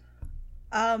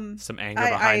 Some anger I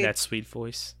behind that sweet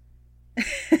voice.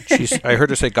 I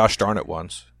heard her say "gosh darn it"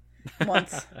 once.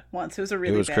 Once it was a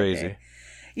really it was bad crazy. day.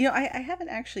 You know, I haven't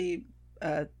actually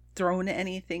thrown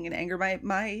anything in anger.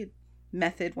 My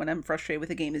method when I'm frustrated with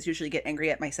a game is usually get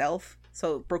angry at myself.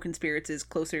 So Broken Spirits is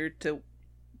closer to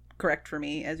correct for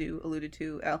me, as you alluded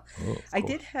to, El. I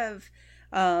did have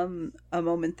a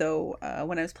moment, though,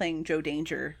 when I was playing Joe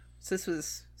Danger. So this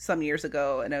was some years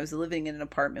ago, and I was living in an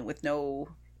apartment with no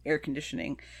air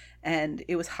conditioning. And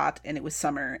it was hot and it was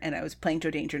summer and I was playing Joe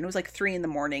Danger and it was like 3 a.m.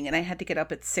 and I had to get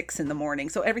up at 6 a.m.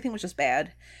 So everything was just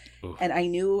bad. Oof. And I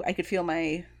knew I could feel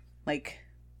my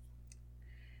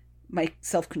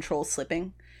self-control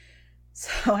slipping.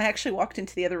 So I actually walked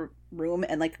into the other room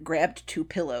and grabbed 2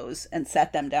 pillows and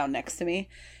sat them down next to me.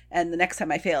 And the next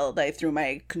time I failed, I threw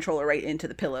my controller right into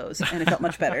the pillows and it felt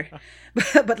much better.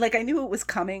 But I knew it was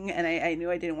coming and I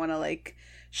knew I didn't want to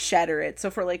shatter it.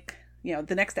 So for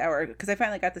the next hour, because I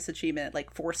finally got this achievement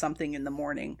at 4 something in the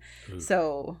morning. Ooh.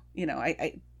 So,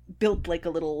 I built a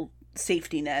little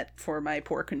safety net for my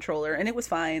poor controller and it was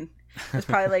fine. It was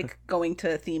probably going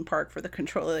to a theme park for the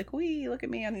controller, wee, look at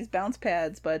me on these bounce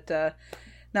pads. But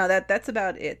no, that's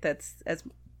about it. That's as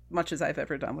much as I've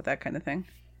ever done with that kind of thing.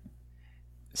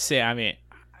 See, I mean,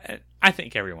 I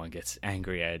think everyone gets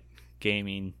angry at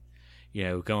gaming,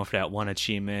 going for that one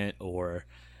achievement or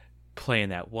playing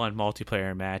that one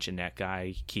multiplayer match and that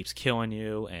guy keeps killing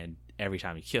you and every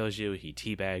time he kills you he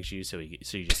teabags you so you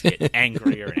just get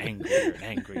angrier and angrier and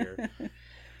angrier.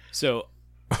 So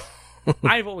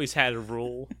I've always had a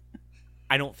rule,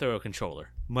 I don't throw a controller,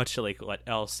 much like what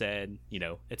Elle said.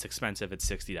 It's expensive, it's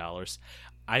 $60.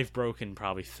 I've broken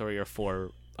probably 3 or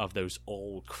 4 of those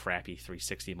old crappy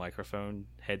 360 microphone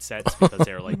headsets because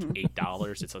they're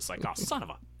 $8. It's just oh, son of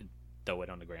a, throw it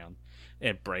on the ground,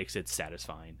 it breaks, it's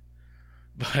satisfying.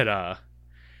 But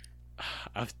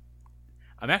I've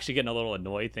I'm actually getting a little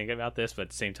annoyed thinking about this, but at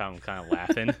the same time, I'm kind of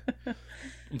laughing.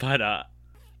 But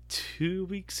 2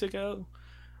 weeks ago,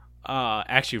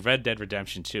 actually, Red Dead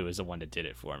Redemption 2 is the one that did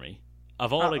it for me.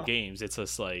 Of all the games, it's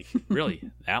just like, really,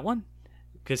 that one?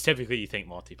 Because typically you think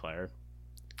multiplayer.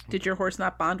 Did your horse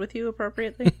not bond with you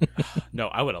appropriately? No,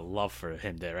 I would have loved for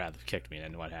him to rather kicked me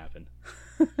than what happened.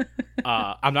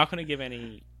 I'm not going to give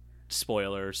any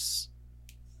spoilers.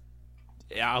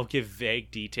 I'll give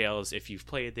vague details. If you've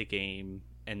played the game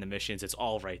and the missions, it's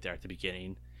all right there at the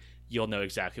beginning. You'll know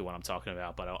exactly what I'm talking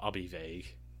about, but I'll be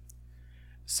vague.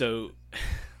 So,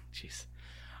 jeez.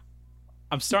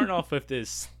 I'm starting off with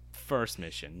this first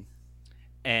mission,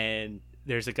 and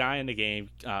there's a guy in the game,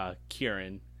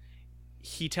 Kieran.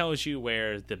 He tells you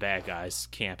where the bad guys'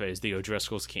 camp is, the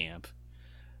O'Driscoll's camp,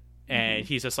 and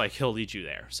he's just like, he'll lead you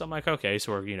there. So I'm like, okay,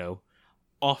 so we're,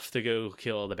 off to go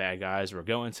kill the bad guys. We're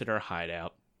going to their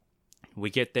hideout.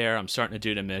 We get there, I'm starting to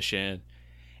do the mission,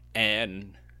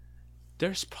 and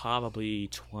there's probably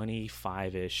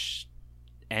 25-ish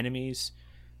enemies.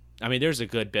 I mean, there's a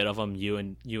good bit of them. You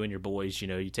and your boys,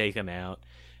 you take them out.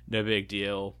 No big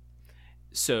deal.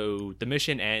 So the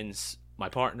mission ends. My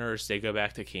partners, they go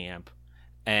back to camp.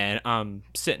 And I'm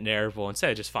sitting there, well,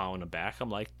 instead of just following them back, I'm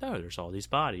like, no, there's all these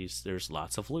bodies. There's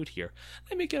lots of loot here.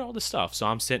 Let me get all the stuff. So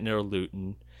I'm sitting there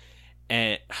looting.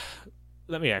 And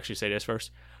let me actually say this first.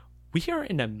 We are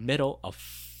in the middle of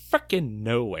freaking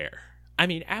nowhere. I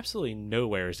mean, absolutely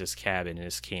nowhere is this cabin in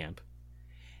this camp.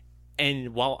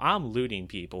 And while I'm looting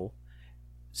people,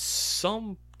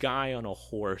 some guy on a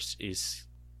horse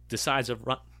decides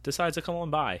to come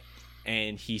on by,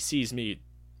 and he sees me,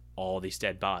 all these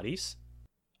dead bodies.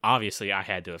 Obviously, I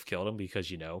had to have killed him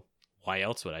because, why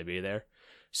else would I be there?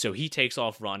 So he takes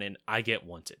off running. I get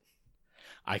wanted.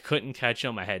 I couldn't catch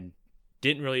him.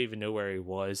 Didn't really even know where he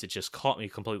was. It just caught me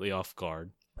completely off guard.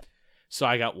 So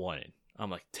I got wanted. I'm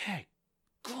like, dang,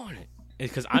 go on it.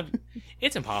 Because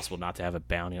it's impossible not to have a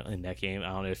bounty in that game. I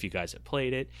don't know if you guys have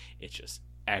played it. It's just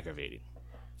aggravating.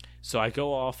 So I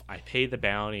go off. I pay the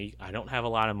bounty. I don't have a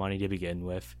lot of money to begin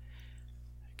with.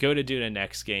 Go to do the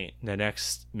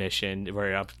next mission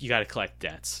where you got to collect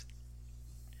debts.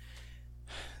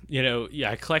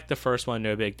 I collect the first one,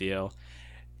 no big deal.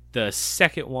 The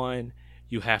second one,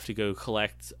 you have to go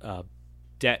collect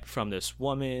debt from this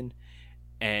woman,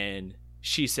 and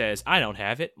she says, I don't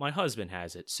have it, my husband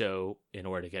has it. So in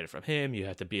order to get it from him, you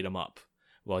have to beat him up.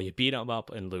 Well, you beat him up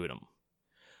and loot him.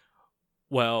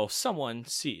 Well, someone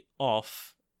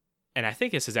and I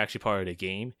think this is actually part of the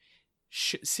game,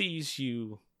 sees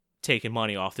you taking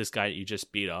money off this guy that you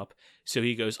just beat up. So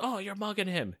he goes, oh, you're mugging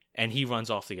him. And he runs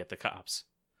off to get the cops.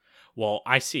 Well,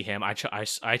 I see him. I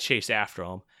chase after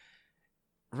him.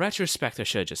 Retrospect, I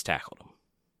should have just tackled him.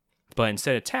 But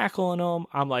instead of tackling him,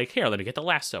 I'm like, here, let me get the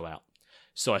lasso out.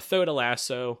 So I throw the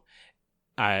lasso.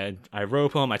 I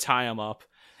rope him. I tie him up.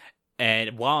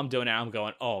 And while I'm doing that, I'm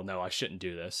going, oh, no, I shouldn't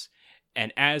do this.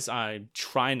 And as I'm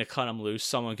trying to cut him loose,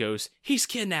 someone goes, he's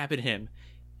kidnapping him.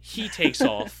 He takes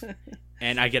off.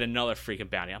 And I get another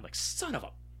freaking bounty. I'm like, son of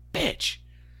a bitch.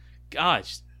 God,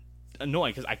 it's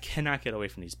annoying because I cannot get away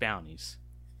from these bounties.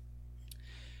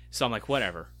 So I'm like,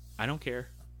 whatever. I don't care.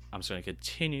 I'm just going to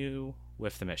continue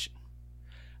with the mission.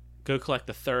 Go collect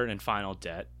the third and final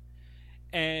debt.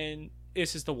 And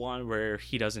this is the one where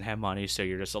he doesn't have money, so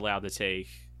you're just allowed to take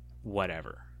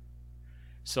whatever.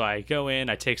 So I go in,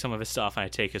 I take some of his stuff, and I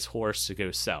take his horse to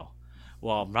go sell.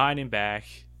 While I'm riding back,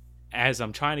 as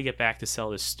I'm trying to get back to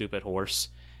sell this stupid horse,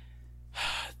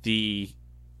 the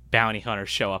bounty hunters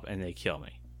show up and they kill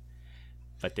me.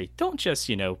 But they don't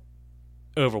just,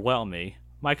 overwhelm me.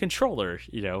 My controller,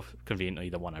 conveniently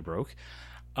the one I broke,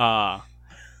 the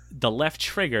left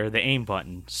trigger, the aim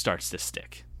button, starts to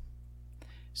stick.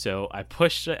 So I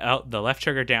push the left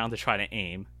trigger down to try to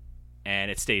aim,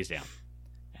 and it stays down.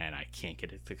 And I can't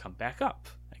get it to come back up.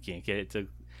 I can't get it to...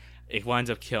 It winds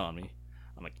up killing me.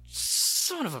 I'm like,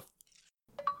 son of a...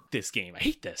 This game. I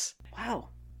hate this. Wow.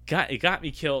 It got me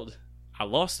killed. I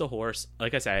lost the horse.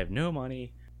 Like I said, I have no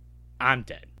money. I'm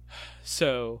dead.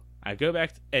 So I go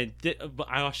back... but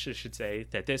I also should say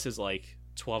that this is like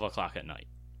 12 o'clock at night.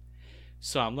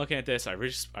 So I'm looking at this. I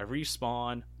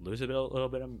respawn. Lose a little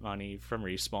bit of money from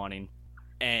respawning.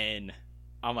 And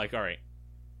I'm like, all right.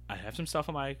 I have some stuff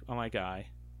on my guy.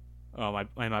 In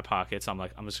my pockets. I'm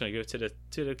like, I'm just gonna go to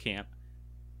the camp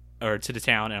or to the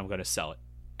town, and I'm gonna sell it,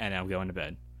 and I'm going to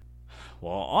bed.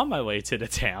 Well, on my way to the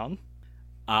town,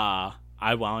 I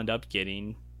wound up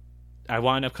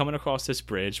coming across this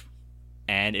bridge,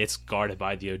 and it's guarded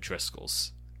by the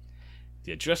O'Driscolls.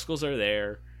 The O'Driscolls are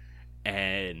there,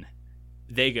 and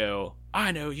they go,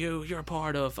 I know you. You're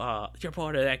part of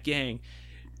that gang.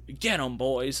 Get 'em,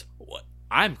 boys. What?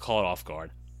 I'm caught off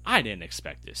guard. I didn't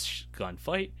expect this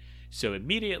gunfight. So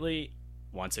immediately,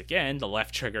 once again, the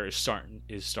left trigger is starting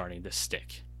to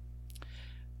stick.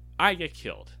 I get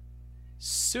killed.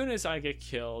 Soon as I get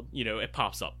killed, it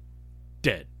pops up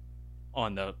dead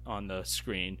on the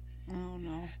screen. Oh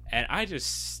no. And I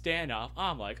just stand up.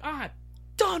 I'm like, I'm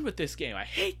done with this game. I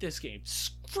hate this game.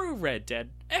 Screw Red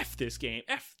Dead. F this game.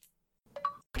 F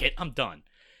it. I'm done.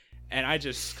 And I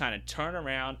just kind of turn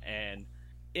around, and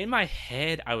in my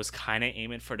head, I was kind of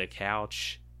aiming for the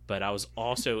couch, but I was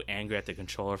also angry at the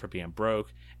controller for being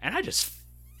broke. And I just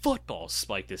football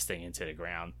spiked this thing into the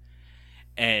ground.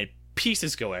 And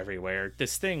pieces go everywhere.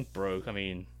 This thing broke. I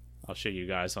mean, I'll show you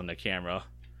guys on the camera.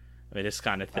 I mean, this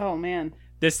kind of thing. Oh man.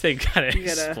 This thing kind of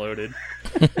exploded.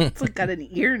 It's like got an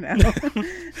ear now.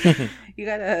 You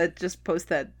gotta just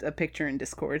post a picture in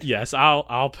Discord. Yes,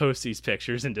 I'll post these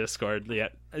pictures in Discord. Yeah,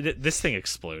 this thing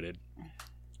exploded.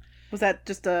 Was that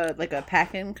just a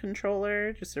pack-in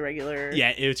controller? Just a regular?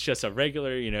 Yeah, it's just a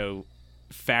regular,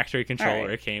 factory controller.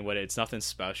 Right. It came with it. It's nothing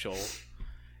special.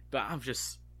 But I'm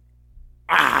just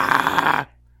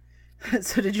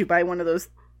So did you buy one of those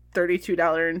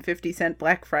 $32.50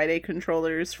 Black Friday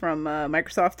controllers from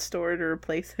Microsoft Store to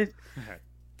replace it?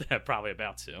 Probably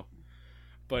about to.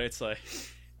 But it's like,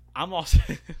 I'm also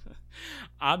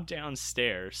I'm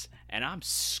downstairs and I'm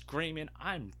screaming,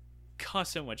 I'm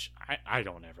cussing, which I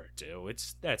don't ever do.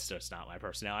 That's just not my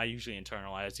personality. I usually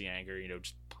internalize the anger,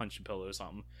 just punch a pillow or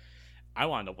something. I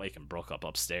wanted to waken Brooke up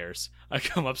upstairs. I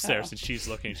come upstairs and she's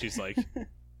looking, she's like,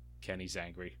 Kenny's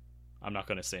angry. I'm not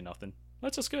gonna say nothing.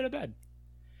 Let's just go to bed.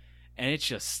 And it's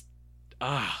just,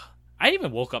 I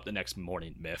even woke up the next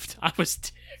morning miffed. I was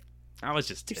ticked. I was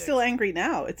just ticked. You're still angry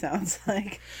now, it sounds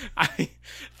like.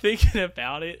 Thinking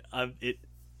about it, it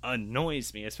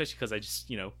annoys me, especially because I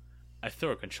just, I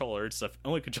throw a controller. It's the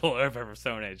only controller I've ever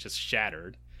thrown, and it just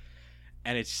shattered.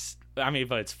 And it's, but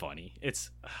it's funny.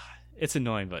 It's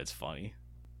annoying, but it's funny.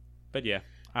 But yeah,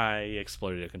 I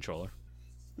exploded a controller.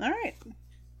 All right.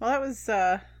 Well, that was.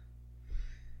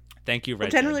 Thank you, Red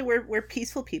Dead. Generally, we're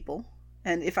peaceful people,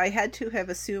 and if I had to have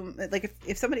assumed, like,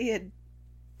 if somebody had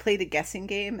played a guessing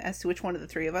game as to which one of the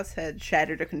three of us had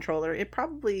shattered a controller, they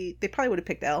probably would have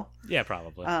picked L. Yeah,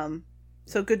 probably.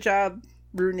 So good job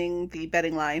ruining the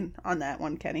betting line on that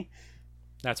one, Kenny.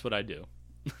 That's what I do.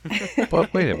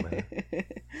 But wait a minute.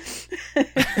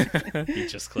 He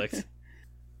just clicked.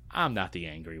 I'm not the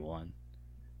angry one.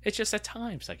 It's just at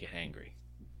times I get angry.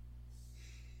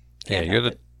 Yeah, you're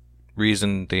the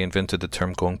reason they invented the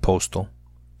term going postal.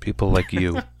 People like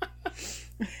you.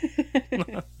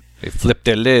 They flipped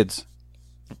their lids.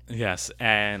 Yes,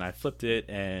 and I flipped it,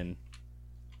 and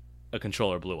a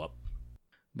controller blew up.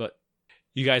 But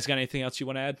you guys got anything else you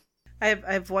want to add? I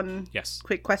have one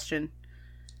quick question.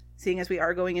 Seeing as we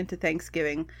are going into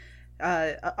Thanksgiving,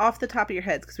 off the top of your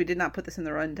heads, because we did not put this in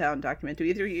the rundown document, do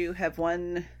either of you have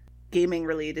one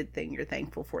gaming-related thing you're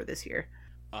thankful for this year?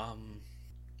 I'm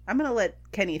going to let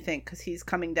Kenny think, because he's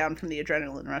coming down from the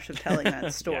adrenaline rush of telling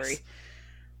that story. Yes.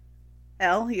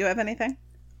 Elle, you have anything?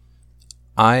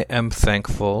 I am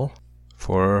thankful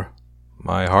for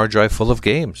my hard drive full of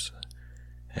games,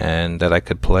 and that I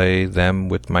could play them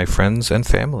with my friends and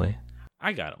family.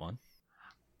 I got one.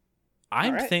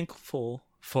 I'm thankful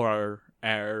for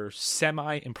our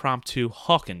semi-impromptu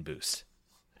Hawken boost.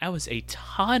 That was a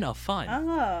ton of fun. Oh,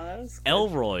 that was good.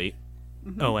 Elroy,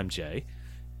 OMJ,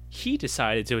 he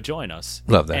decided to join us.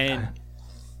 Love that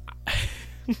guy.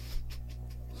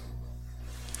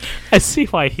 I see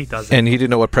why he doesn't. And he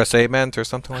didn't know what press A meant or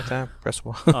something like that. Press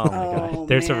 1. Oh my god.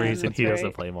 There's a man, reason he that's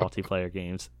doesn't right. play multiplayer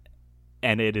games.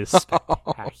 And it is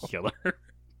spectacular.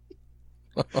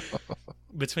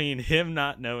 Between him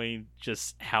not knowing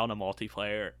just how to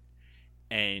multiplayer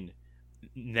and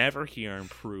never hearing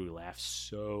Prue laugh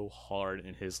so hard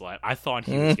in his life. I thought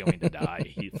he was going to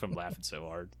die from laughing so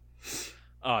hard.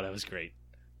 Oh, that was great.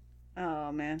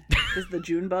 Oh, man. This is the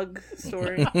Junebug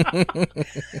story.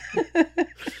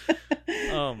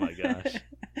 Oh my gosh.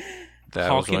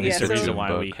 That was when Hawken he is said the reason June why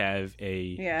bug. we have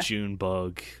a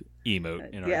Junebug emote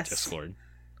in our Yes. Discord.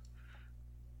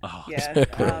 Oh,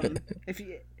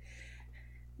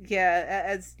 Yeah.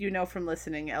 As you know from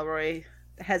listening, Elroy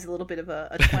has a little bit of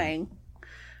a twang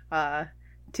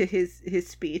to his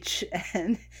speech,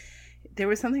 and there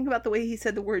was something about the way he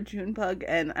said the word Junebug,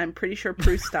 and I'm pretty sure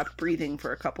Bruce stopped breathing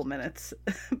for a couple minutes.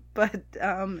 But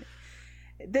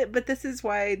this is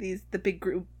why the big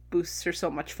group boosts are so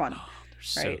much fun,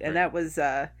 so right? great. And that was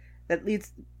that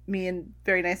leads me in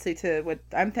very nicely to what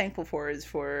I'm thankful for is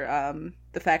for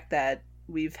the fact that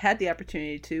we've had the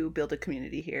opportunity to build a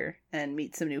community here and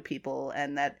meet some new people,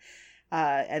 and that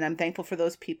And I'm thankful for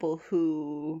those people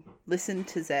who listen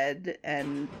to Zed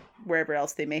and wherever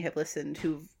else they may have listened,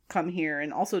 who've come here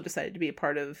and also decided to be a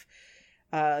part of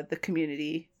the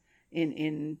community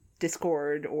in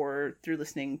Discord or through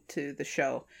listening to the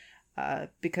show.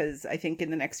 Because I think in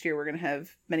the next year we're going to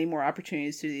have many more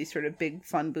opportunities to do these sort of big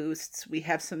fun boosts. We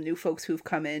have some new folks who've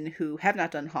come in who have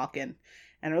not done Hawken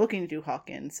and are looking to do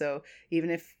Hawken. So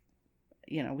even if,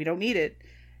 we don't need it,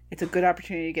 it's a good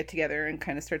opportunity to get together and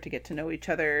kind of start to get to know each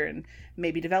other and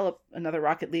maybe develop another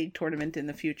Rocket League tournament in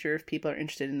the future if people are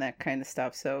interested in that kind of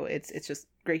stuff. So it's just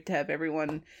great to have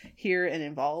everyone here and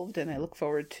involved. And I look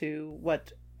forward to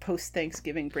what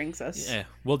post-Thanksgiving brings us. Yeah,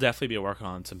 we'll definitely be working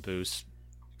on some boosts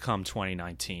come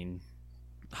 2019.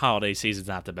 Holiday season's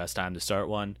not the best time to start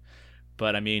one,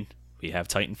 but I mean, we have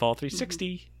Titanfall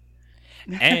 360.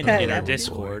 And in our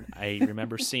Discord, I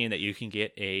remember seeing that you can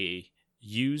get a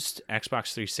used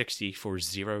Xbox 360 for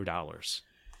 $0.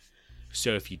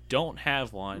 So if you don't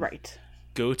have one, right,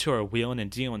 go to our wheeling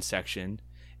and dealing section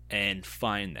and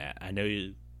find that. I know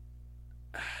you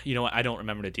know what, I don't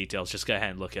remember the details. Just go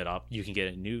ahead and look it up. You can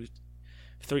get a used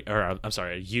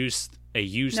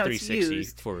 360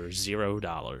 used. for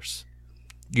 $0.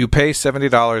 You pay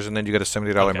 $70 and then you get a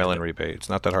 $70 Okay. mail-in rebate. It's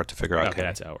not that hard to figure out. Okay, Kenny.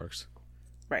 that's how it works.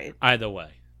 Right. Either way.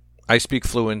 I speak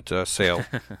fluent sale.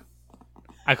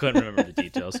 I couldn't remember the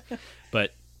details,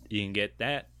 but you can get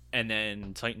that, and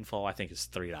then Titanfall I think is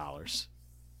 $3.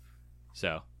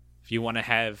 So if you want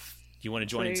to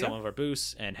join in some of our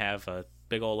booths and have a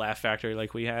big old laugh factory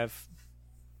like we have,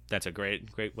 that's a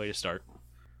great way to start.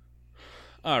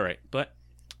 All right, but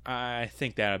I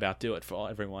think that about do it for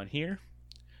everyone here.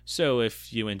 So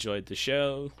if you enjoyed the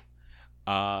show,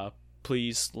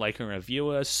 please like and review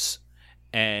us.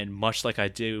 And much like I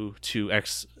do to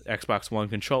Xbox One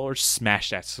controllers, smash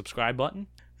that subscribe button.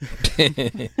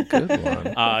 Good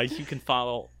one. You can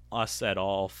follow us at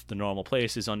all the normal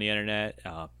places on the internet.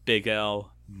 Big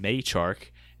L,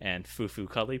 Maychark, and Fufu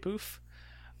Cuddly Poof.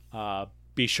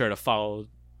 Be sure to follow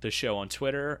the show on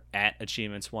Twitter at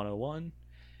Achievements101.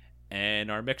 And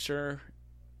our Mixer,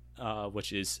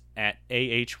 which is at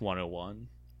AH101.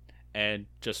 And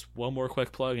just one more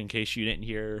quick plug in case you didn't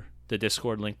hear the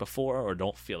Discord link before or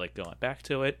don't feel like going back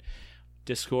to it.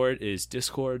 Discord is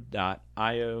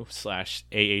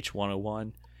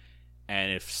discord.io/AH101.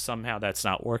 And if somehow that's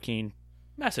not working,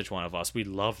 message one of us. We'd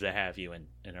love to have you in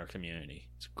our community.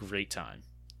 It's a great time.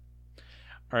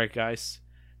 All right, guys.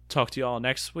 Talk to you all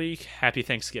next week. Happy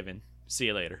Thanksgiving. See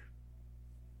you later.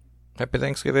 Happy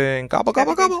Thanksgiving. Gobble,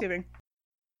 Happy gobble, gobble. Thanksgiving.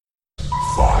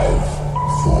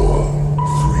 5, 4, 3,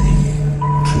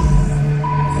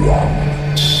 2, 1.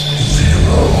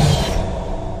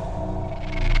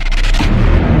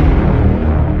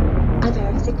 A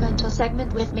very sequential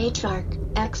segment with Matriarch,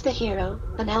 X the Hero,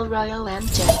 and Elroy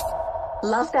OMJ.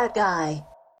 Love that guy.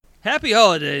 Happy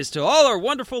holidays to all our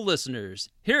wonderful listeners.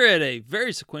 Here at a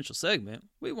very sequential segment,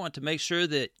 we want to make sure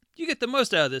that you get the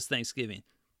most out of this Thanksgiving.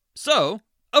 So,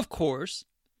 of course,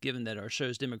 given that our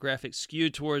show's demographics skew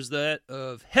towards that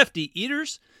of hefty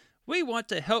eaters, we want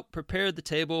to help prepare the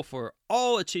table for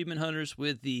all achievement hunters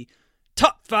with the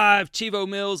top 5 Chivo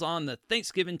meals on the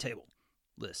Thanksgiving table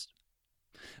list.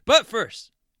 But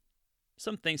first,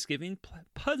 some Thanksgiving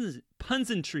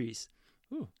puns-and-trees.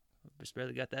 Ooh, I just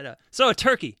barely got that out. So a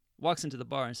turkey walks into the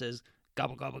bar and says,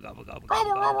 gobble, gobble, gobble, gobble,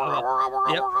 gobble, gobble,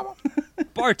 gobble.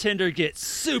 Yep. Bartender gets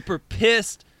super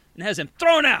pissed and has him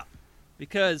thrown out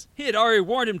because he had already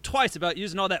warned him twice about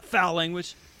using all that foul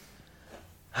language.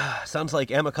 Sounds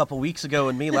like Em a couple weeks ago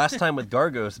and me last time with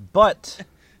Gargos, but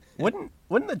wouldn't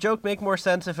the joke make more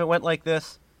sense if it went like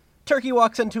this? Turkey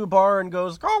walks into a bar and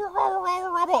goes, gobble, gobble,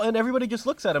 gobble, gobble, and everybody just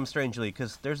looks at him strangely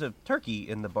because there's a turkey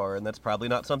in the bar, and that's probably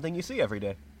not something you see every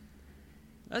day.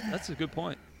 That's a good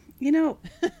point. Remember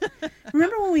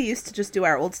when we used to just do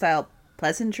our old-style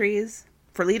pleasantries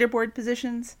for leaderboard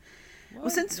positions? Well,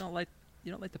 since you don't like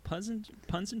the puns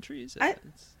and trees.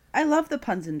 I love the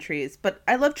puns and trees, but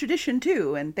I love tradition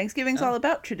too, and Thanksgiving's all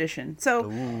about tradition.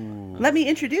 So let me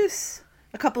introduce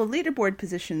a couple of leaderboard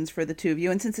positions for the two of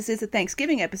you. And since this is a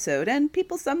Thanksgiving episode, and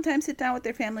people sometimes sit down with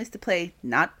their families to play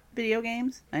not video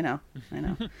games, I know.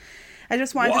 I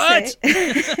just wanted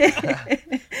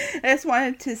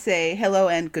to say hello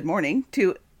and good morning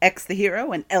to X the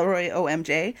Hero and Elroy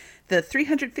OMJ, the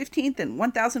 315th and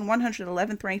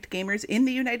 1111th ranked gamers in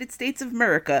the United States of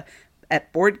America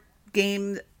at board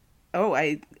game.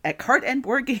 At card and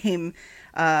board game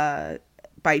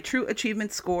by True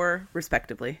Achievement Score,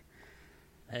 respectively.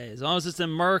 Hey, as long as it's in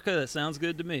America, that sounds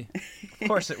good to me. Of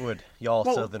course it would, y'all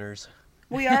Southerners.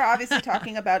 We are obviously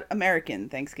talking about American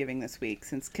Thanksgiving this week,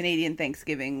 since Canadian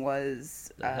Thanksgiving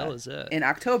was The hell is that? in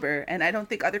October, and I don't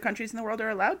think other countries in the world are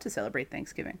allowed to celebrate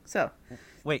Thanksgiving. So,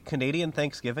 Wait, Canadian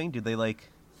Thanksgiving? Do they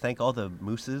thank all the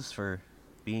mooses for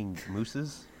being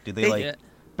mooses? Do they Yeah.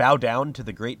 bow down to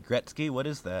the Great Gretzky? What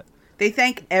is that? they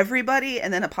thank everybody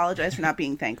and then apologize for not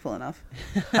being thankful enough.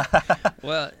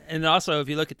 Well, and also if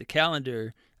you look at the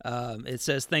calendar, it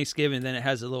says Thanksgiving, then it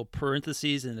has a little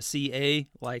parentheses and a CA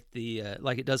like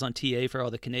it does on TA for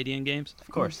all the Canadian games.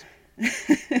 Of course.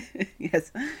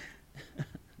 Yes.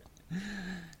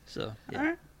 So yeah. All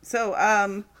right.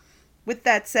 So, with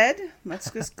that said, let's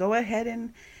just go ahead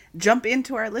and jump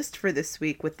into our list for this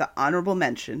week with the honorable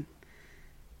mention.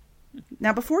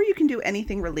 Now, before you can do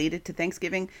anything related to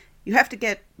Thanksgiving, you have to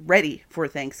get ready for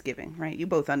Thanksgiving, right? You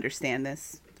both understand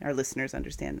this. Our listeners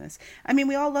understand this. I mean,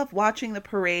 we all love watching the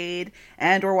parade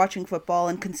or watching football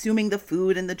and consuming the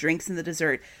food and the drinks and the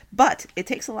dessert. But it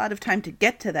takes a lot of time to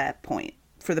get to that point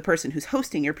for the person who's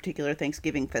hosting your particular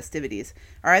Thanksgiving festivities.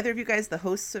 Are either of you guys the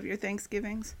hosts of your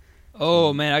Thanksgivings?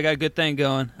 Oh man, I got a good thing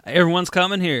going. Everyone's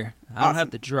coming here. I don't Awesome. have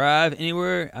to drive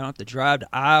anywhere. I don't have to drive to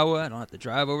Iowa. I don't have to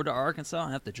drive over to Arkansas. I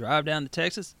don't have to drive down to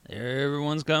Texas.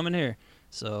 Everyone's coming here.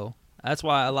 So that's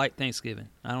why I like Thanksgiving.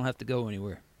 I don't have to go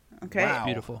anywhere. Okay. Wow.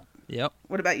 Beautiful. Yep.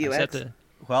 What about you, Except Ed?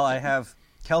 Well, I have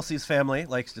Kelsey's family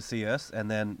likes to see us, and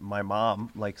then my mom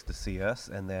likes to see us,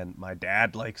 and then my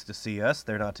dad likes to see us.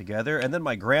 They're not together. And then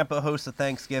my grandpa hosts a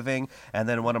Thanksgiving, and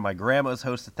then one of my grandmas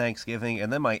hosts a Thanksgiving,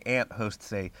 and then my aunt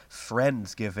hosts a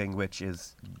Friendsgiving, which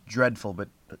is dreadful, but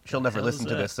she'll never hell is listen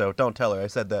to that? this, so don't tell her I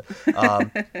said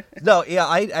that. No, yeah,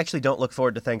 I actually don't look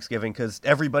forward to Thanksgiving because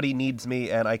everybody needs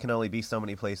me, and I can only be so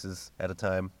many places at a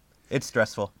time. It's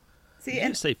stressful. See, Did you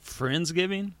and say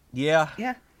Friendsgiving? Yeah,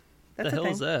 yeah, The that's a hell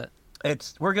thing. is that?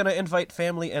 we're gonna invite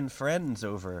family and friends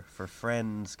over for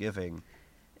Friendsgiving.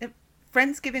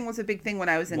 Friendsgiving was a big thing when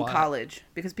I was in Why? college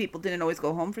because people didn't always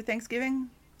go home for Thanksgiving,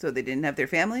 so they didn't have their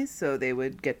families, so they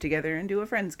would get together and do a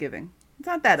Friendsgiving. It's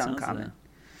not that uncommon.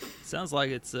 Sounds like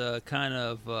it's kind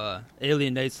of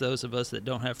alienates those of us that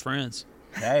don't have friends.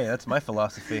 Hey, that's my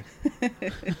philosophy.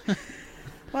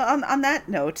 Well, on that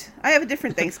note, I have a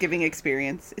different Thanksgiving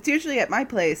experience. It's usually at my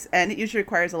place, and it usually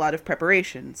requires a lot of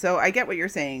preparation. So I get what you're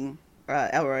saying,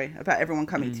 Elroy, about everyone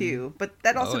coming to you, but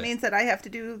that also yeah. means that I have to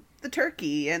do the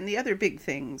turkey and the other big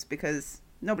things because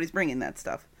nobody's bringing that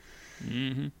stuff.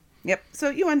 Mm-hmm. Yep, so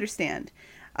you understand.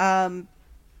 And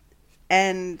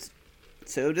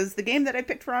so does the game that I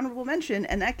picked for honorable mention,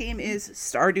 and that game is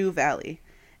Stardew Valley.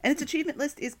 And its achievement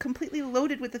list is completely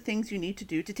loaded with the things you need to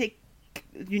do to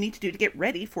get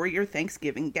ready for your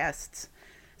Thanksgiving guests.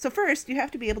 So first, you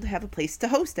have to be able to have a place to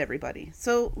host everybody.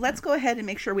 So let's go ahead and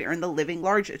make sure we earn the Living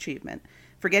Large achievement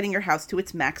for getting your house to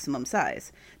its maximum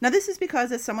size. Now this is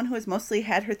because as someone who has mostly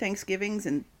had her Thanksgivings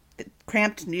in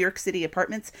cramped New York City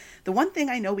apartments, the one thing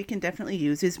I know we can definitely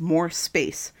use is more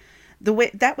space.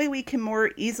 That way we can more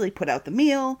easily put out the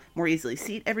meal, more easily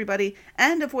seat everybody,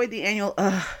 and avoid the annual,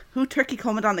 who turkey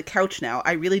combed on the couch now?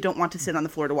 I really don't want to sit on the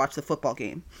floor to watch the football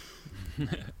game.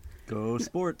 Go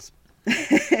sports.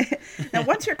 Now,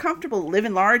 once you're comfortable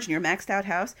living large in your maxed out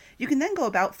house, you can then go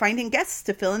about finding guests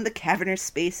to fill in the cavernous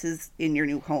spaces in your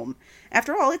new home.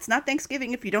 After all, it's not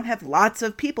Thanksgiving if you don't have lots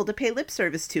of people to pay lip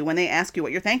service to when they ask you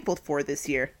what you're thankful for this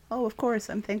year. Oh, of course,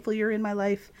 I'm thankful you're in my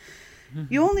life.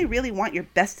 You only really want your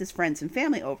bestest friends and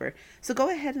family over, so go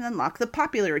ahead and unlock the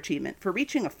popular achievement for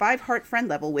reaching a 5-heart friend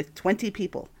level with 20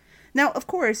 people. Now, of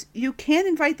course, you can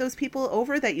invite those people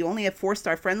over that you only have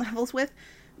 4-star friend levels with,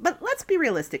 but let's be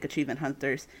realistic, achievement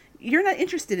hunters. You're not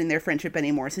interested in their friendship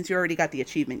anymore since you already got the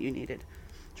achievement you needed.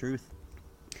 Truth.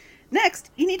 Next,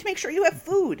 you need to make sure you have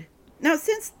food. Now,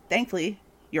 since, thankfully,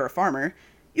 you're a farmer,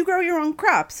 you grow your own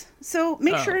crops, so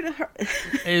make sure to...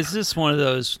 Is this one of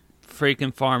those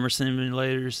freaking farmer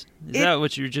simulators? Is that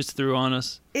what you just threw on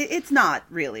us? It's not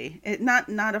really. Not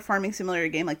a farming simulator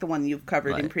game like the one you've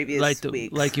covered in previous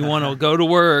weeks. Like you want to go to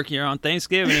work, you're on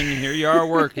Thanksgiving, and here you are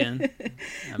working.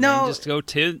 I No. mean, just go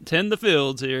tend the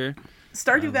fields here.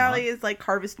 Stardew Valley is like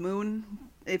Harvest Moon,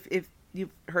 if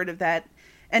you've heard of that.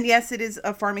 And yes, it is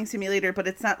a farming simulator, but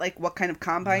it's not like what kind of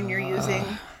combine you're using.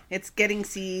 It's getting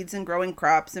seeds and growing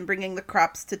crops and bringing the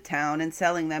crops to town and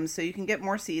selling them so you can get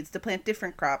more seeds to plant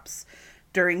different crops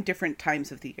during different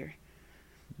times of the year.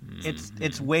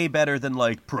 It's way better than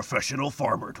like Professional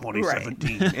Farmer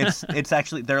 2017. It's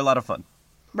actually they're a lot of fun.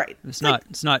 Right. It's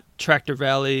not Tractor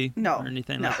Valley or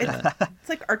anything like that. It's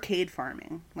like arcade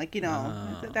farming, like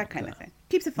that kind of thing.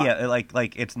 Keeps it fun. Yeah,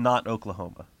 like it's not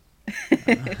Oklahoma.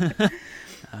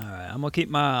 All right, I'm gonna keep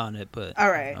my eye on it, but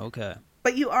All right. okay.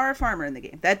 But you are a farmer in the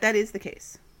game. That is the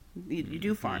case. You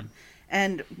do farm.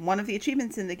 And one of the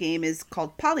achievements in the game is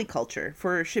called Polyculture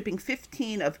for shipping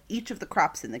 15 of each of the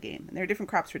crops in the game. And there are different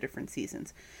crops for different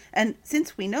seasons. And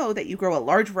since we know that you grow a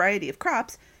large variety of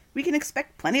crops, we can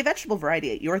expect plenty of vegetable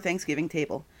variety at your Thanksgiving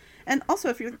table. And also,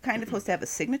 if you're the kind of host to have a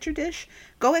signature dish,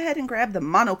 go ahead and grab the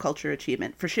Monoculture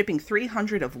achievement for shipping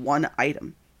 300 of one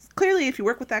item. Clearly, if you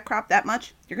work with that crop that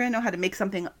much, you're going to know how to make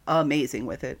something amazing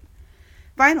with it.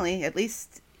 Finally,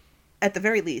 at the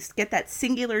very least, get that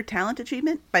singular talent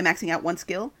achievement by maxing out one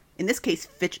skill, in this case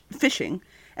fishing,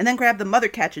 and then grab the Mother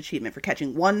Catch achievement for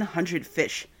catching 100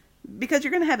 fish, because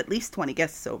you're going to have at least 20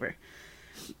 guests over.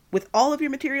 With all of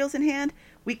your materials in hand,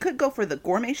 we could go for the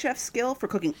Gourmet Chef skill for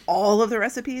cooking all of the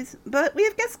recipes, but we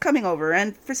have guests coming over,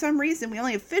 and for some reason we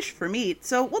only have fish for meat,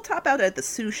 so we'll top out at the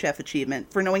Sous Chef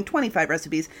achievement for knowing 25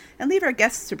 recipes and leave our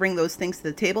guests to bring those things to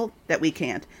the table that we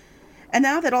can't. And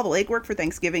now that all the legwork for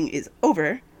Thanksgiving is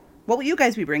over, what will you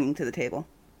guys be bringing to the table?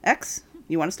 X,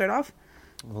 you want to start off?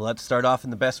 Well, let's start off in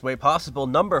the best way possible.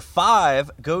 Number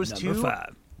 5 goes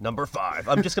Number 5.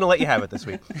 I'm just going to let you have it this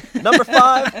week. Number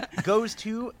 5 goes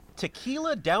to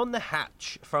Tequila Down the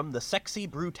Hatch from the Sexy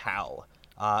Brutale.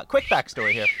 Quick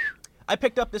backstory here. I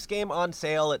picked up this game on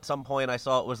sale at some point. I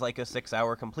saw it was like a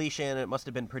 6-hour completion. It must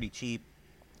have been pretty cheap.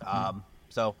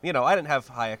 So, I didn't have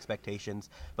high expectations.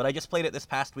 But I just played it this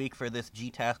past week for this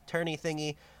G-Task tourney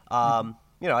thingy.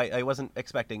 I wasn't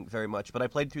expecting very much. But I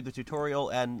played through the tutorial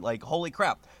and, holy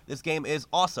crap, this game is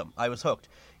awesome. I was hooked.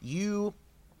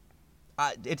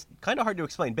 It's kind of hard to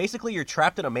explain. Basically, you're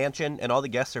trapped in a mansion and all the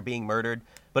guests are being murdered,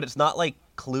 but it's not like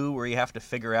Clue where you have to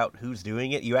figure out who's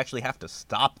doing it. You actually have to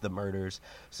stop the murders.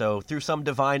 So through some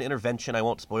divine intervention, I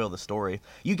won't spoil the story,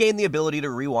 you gain the ability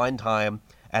to rewind time,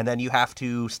 and then you have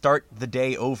to start the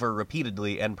day over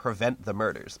repeatedly and prevent the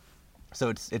murders. So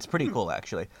it's pretty cool,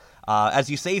 actually.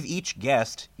 As you save each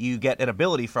guest, you get an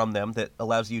ability from them that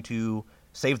allows you to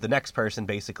save the next person,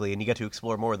 basically, and you get to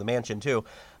explore more of the mansion, too.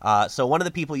 So one of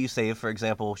the people you save, for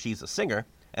example, she's a singer,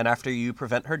 and after you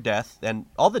prevent her death, and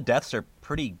all the deaths are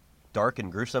pretty dark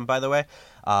and gruesome, by the way,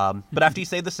 but after you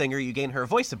save the singer, you gain her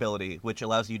voice ability, which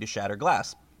allows you to shatter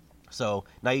glass. So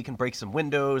now you can break some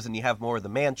windows, and you have more of the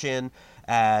mansion,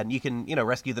 and you can,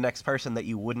 rescue the next person that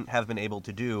you wouldn't have been able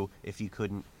to do if you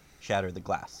couldn't shatter the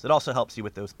glass. It also helps you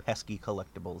with those pesky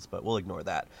collectibles, but we'll ignore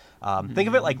that. Think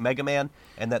of it like Mega Man,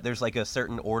 and that there's a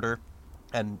certain order,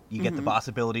 and you get the boss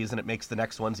abilities, and it makes the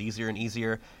next ones easier and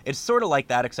easier. It's sort of like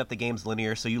that, except the game's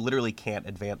linear, so you literally can't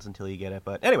advance until you get it.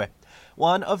 But anyway,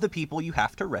 one of the people you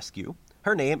have to rescue,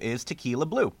 her name is Tequila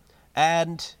Blue.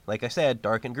 And, like I said,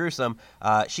 dark and gruesome.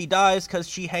 She dies because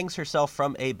she hangs herself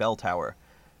from a bell tower.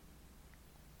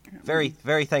 Very,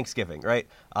 very Thanksgiving, right?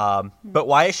 But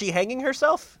why is she hanging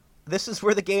herself? This is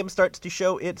where the game starts to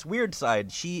show its weird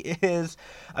side.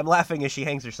 I'm laughing as she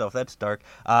hangs herself. That's dark.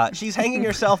 She's hanging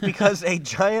herself because a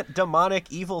giant demonic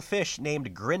evil fish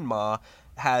named Grinmaw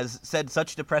has said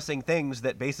such depressing things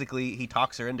that basically he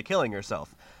talks her into killing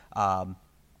herself.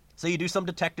 So you do some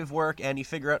detective work and you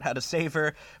figure out how to save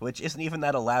her, which isn't even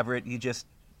that elaborate.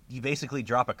 You basically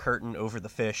drop a curtain over the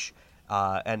fish,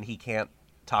 and he can't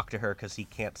talk to her because he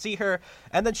can't see her.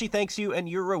 And then she thanks you, and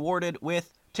you're rewarded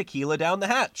with Tequila Down the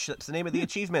Hatch. That's the name of the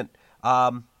achievement.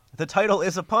 The title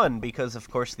is a pun because, of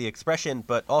course, the expression,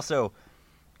 but also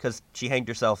because she hanged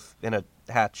herself in a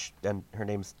hatch and her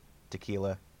name's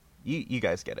Tequila. You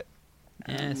guys get it.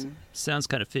 Yeah, it sounds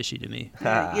kind of fishy to me.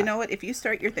 You know what? If you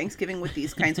start your Thanksgiving with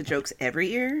these kinds of jokes every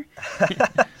year,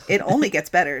 it only gets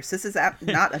better. So this is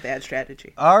not a bad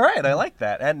strategy. All right, I like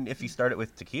that. And if you start it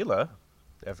with tequila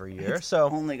every year, it's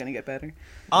only going to get better.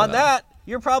 On that,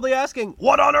 you're probably asking,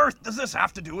 what on earth does this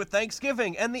have to do with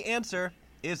Thanksgiving? And the answer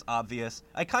is obvious.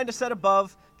 I kind of said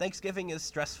above, Thanksgiving is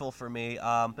stressful for me,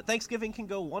 but Thanksgiving can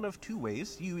go one of two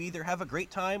ways. You either have a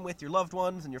great time with your loved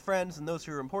ones and your friends and those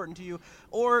who are important to you,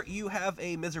 or you have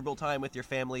a miserable time with your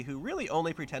family who really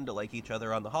only pretend to like each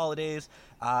other on the holidays,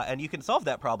 and you can solve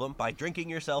that problem by drinking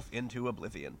yourself into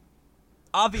oblivion.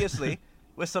 Obviously,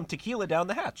 with some tequila down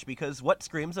the hatch, because what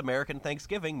screams American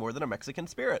Thanksgiving more than a Mexican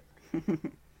spirit?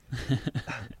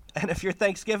 And if your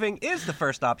Thanksgiving is the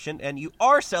first option and you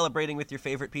are celebrating with your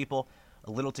favorite people,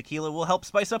 a little tequila will help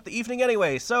spice up the evening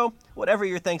anyway. So whatever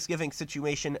your Thanksgiving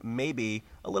situation may be,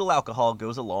 a little alcohol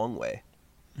goes a long way.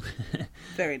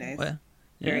 Very nice. Well,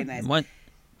 Very nice.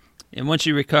 And once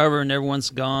you recover and everyone's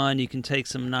gone, you can take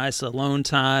some nice alone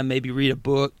time, maybe read a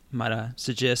book. Might I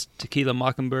suggest Tequila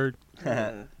Mockingbird?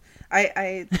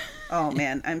 Oh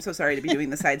man, I'm so sorry to be doing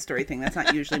the side story thing. That's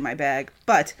not usually my bag.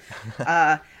 But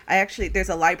there's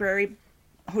a library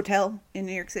hotel in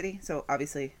New York City. So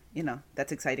obviously,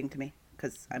 that's exciting to me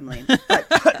because I'm lame. But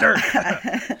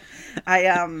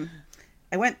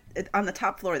I went on the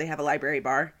top floor. They have a library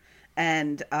bar,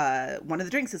 and one of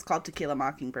the drinks is called Tequila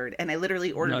Mockingbird. And I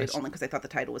literally ordered it only because I thought the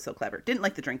title was so clever. Didn't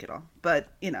like the drink at all, but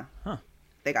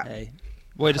they got me.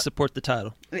 Way to support the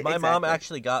title. My mom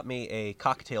actually got me a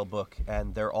cocktail book,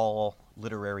 and they're all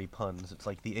literary puns. It's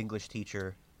like the English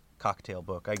teacher cocktail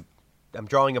book. I'm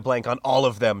drawing a blank on all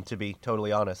of them, to be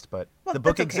totally honest, but the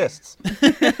book exists.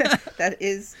 That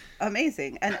is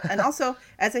amazing. And also,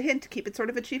 as a hint, to keep it sort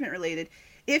of achievement related,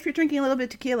 if you're drinking a little bit of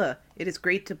tequila, it is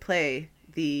great to play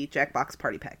the Jackbox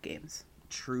Party Pack games.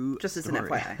 True. Just as an story.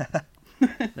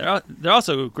 FYI. They're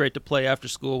also great to play after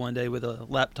school one day with a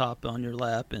laptop on your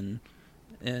lap and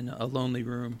in a lonely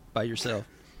room by yourself.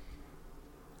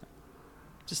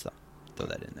 Just throw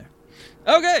that in there.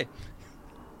 Okay.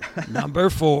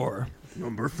 Number 4.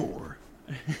 Number 4.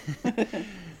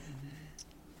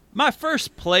 My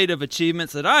first plate of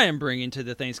achievements that I am bringing to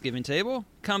the Thanksgiving table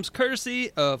comes courtesy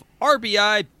of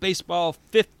RBI Baseball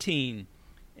 15,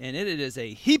 and it is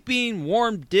a heaping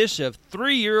warm dish of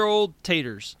 3-year-old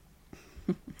taters.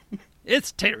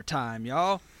 It's tater time,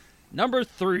 y'all. Number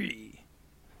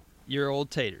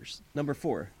 3-year-old taters. Number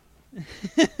 4.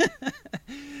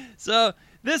 So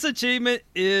this achievement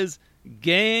is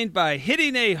gained by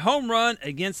hitting a home run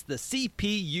against the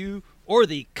CPU or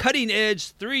the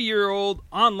cutting-edge 3-year-old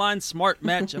online smart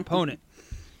match opponent.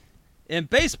 In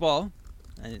baseball,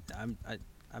 I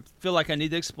feel like I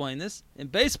need to explain this. In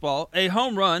baseball, a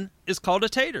home run is called a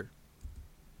tater.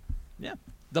 Yeah.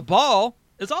 The ball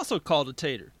is also called a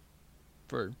tater,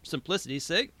 for simplicity's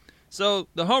sake. So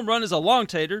the home run is a long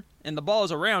tater, and the ball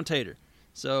is a round tater.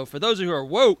 So for those who are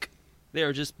woke, they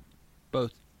are just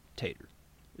both tater.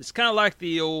 It's kind of like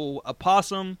the old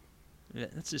opossum.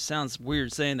 That just sounds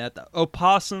weird saying that. The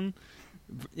opossum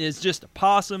is just a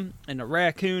possum, and a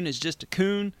raccoon is just a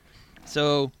coon.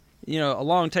 So, a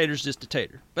long tater is just a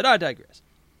tater. But I digress.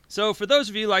 So for those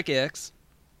of you like X,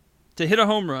 to hit a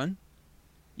home run,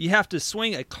 you have to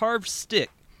swing a carved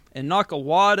stick and knock a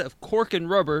wad of cork and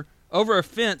rubber over a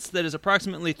fence that is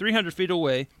approximately 300 feet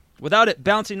away without it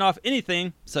bouncing off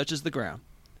anything such as the ground.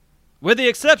 With the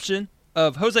exception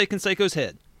of Jose Canseco's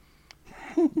head.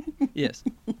 Yes,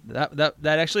 that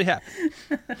actually happened.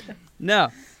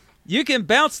 Now, you can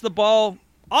bounce the ball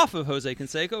off of Jose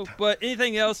Canseco, but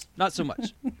anything else, not so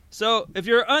much. So if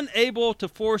you're unable to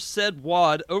force said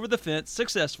wad over the fence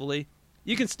successfully,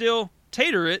 you can still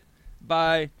tater it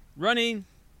by running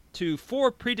to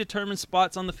 4 predetermined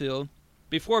spots on the field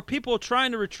before people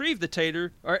trying to retrieve the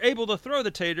tater are able to throw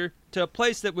the tater to a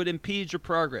place that would impede your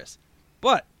progress.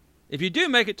 But if you do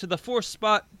make it to the 4th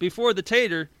spot before the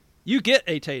tater, you get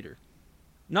a tater.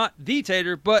 Not the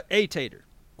tater, but a tater.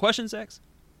 Questions, X?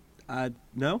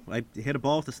 No. I hit a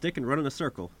ball with a stick and run in a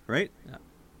circle, right?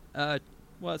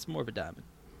 Well, it's more of a diamond.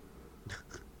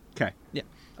 Okay. Yeah.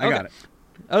 I got it.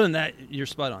 Other than that, you're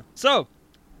spot on. So,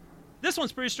 this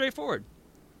one's pretty straightforward.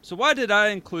 So why did I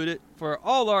include it for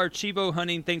all our Chivo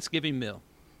hunting Thanksgiving meal?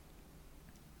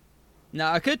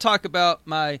 Now, I could talk about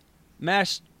my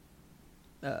mashed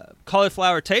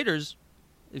cauliflower taters,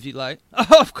 if you like.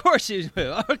 Oh, of course you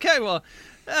will. Okay, well,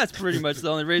 that's pretty much the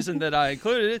only reason that I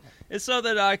included it, is so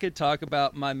that I could talk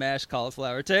about my mashed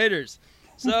cauliflower taters.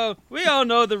 So, we all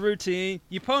know the routine.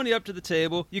 You pony up to the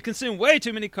table, you consume way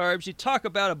too many carbs, you talk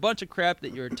about a bunch of crap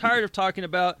that you're tired of talking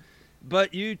about,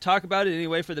 but you talk about it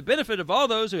anyway for the benefit of all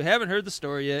those who haven't heard the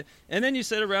story yet, and then you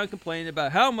sit around complaining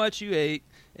about how much you ate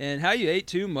and how you ate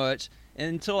too much,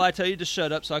 until I tell you to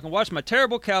shut up so I can watch my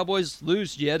terrible Cowboys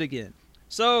lose yet again.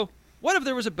 So, what if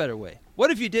there was a better way?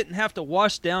 What if you didn't have to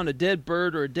wash down a dead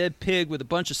bird or a dead pig with a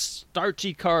bunch of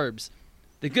starchy carbs?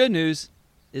 The good news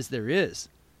is there is.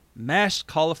 Mashed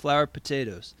cauliflower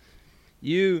potatoes.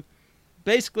 You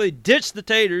basically ditch the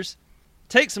taters,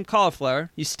 take some cauliflower,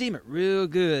 you steam it real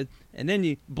good, and then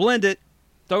you blend it,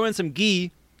 throw in some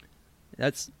ghee.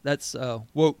 That's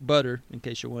woke butter, in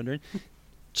case you're wondering.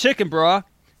 Chicken broth,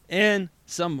 and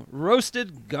some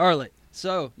roasted garlic.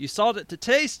 So you salt it to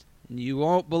taste, and you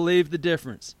won't believe the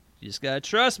difference. You just gotta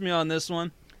trust me on this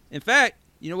one. In fact,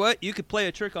 you know what? You could play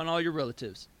a trick on all your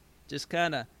relatives. Just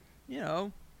kind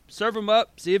of, serve them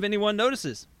up, see if anyone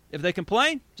notices. If they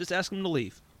complain, just ask them to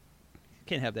leave.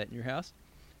 Can't have that in your house.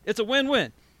 It's a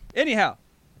win-win. Anyhow,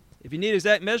 if you need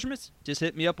exact measurements, just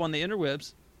hit me up on the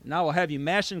interwebs, and I will have you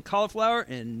mashing cauliflower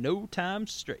in no time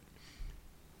straight.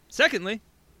 Secondly,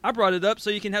 I brought it up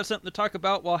so you can have something to talk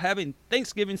about while having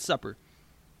Thanksgiving supper.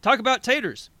 Talk about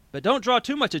taters, but don't draw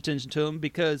too much attention to them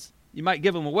because you might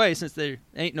give them away since there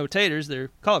ain't no taters, they're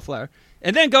cauliflower.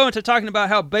 And then go into talking about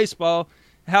how baseball,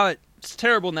 how it's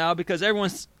terrible now because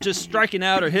everyone's just striking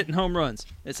out or hitting home runs.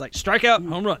 It's like strike out,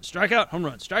 home run, strike out, home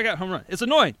run, strike out, home run. It's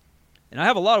annoying. And I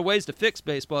have a lot of ways to fix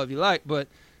baseball if you like, but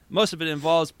most of it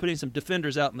involves putting some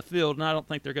defenders out in the field, and I don't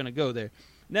think they're going to go there.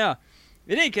 Now,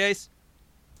 in any case,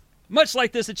 much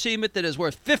like this achievement that is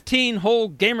worth 15 whole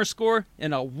gamer score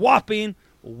and a whopping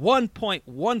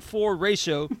 1.14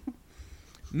 ratio,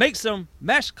 make some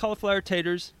mashed cauliflower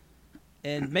taters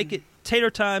and make it tater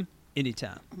time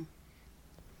anytime.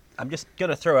 I'm just going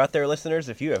to throw out there, listeners,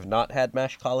 if you have not had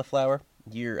mashed cauliflower,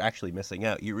 you're actually missing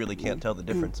out. You really can't tell the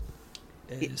difference.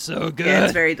 It's so good. Yeah,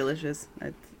 it's very delicious.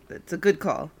 It's a good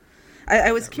call.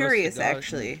 I was curious,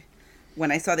 actually,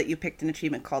 when I saw that you picked an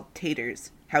achievement called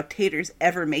Taters, how taters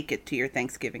ever make it to your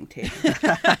Thanksgiving table.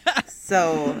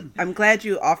 So I'm glad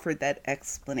you offered that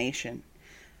explanation.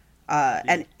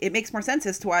 And it makes more sense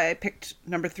as to why I picked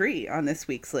number 3 on this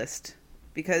week's list.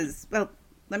 Because, well,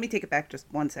 let me take it back just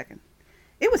 1 second.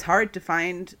 It was hard to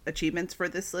find achievements for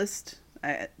this list.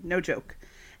 No joke.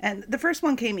 And the first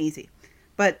one came easy.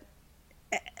 But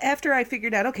after I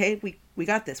figured out, okay, we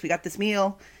got this. We got this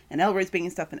meal, and Elroy's bringing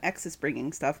stuff, and X is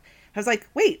bringing stuff. I was like,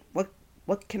 wait,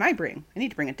 what can I bring? I need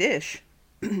to bring a dish.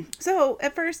 So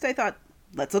at first I thought,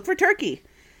 let's look for turkey.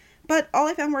 But all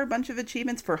I found were a bunch of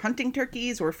achievements for hunting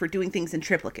turkeys or for doing things in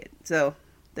triplicate. So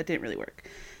that didn't really work.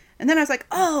 And then I was like,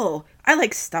 oh, I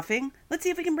like stuffing. Let's see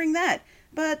if we can bring that.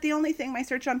 But the only thing my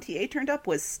search on TA turned up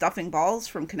was stuffing balls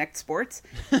from Connect Sports.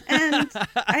 And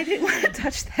I didn't want to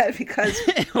touch that because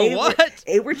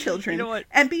A, we're children, You know what?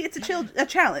 and B, it's a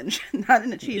challenge, not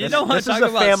an achievement. You don't want This to is talk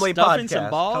a about family stuffing podcast. some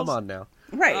balls? Come on now.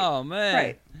 Right. Oh, man.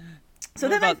 Right. So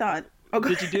What then I about- thought, oh, go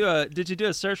Did you do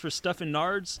a search for stuffing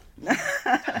nards?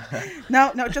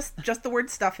 No, just the word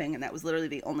stuffing, and that was literally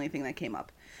the only thing that came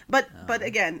up. But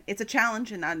again, it's a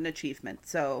challenge and not an achievement,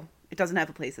 so it doesn't have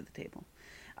a place at the table.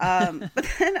 But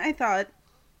then I thought,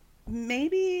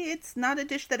 maybe it's not a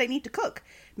dish that I need to cook.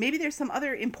 Maybe there's some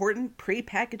other important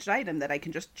pre-packaged item that I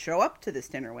can just show up to this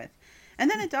dinner with. And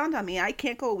then it dawned on me, I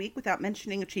can't go a week without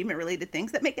mentioning achievement-related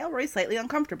things that make Elroy slightly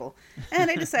uncomfortable.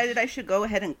 And I decided I should go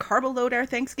ahead and carbo-load our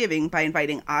Thanksgiving by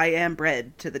inviting I Am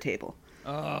Bread to the table.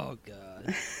 Oh,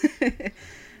 God.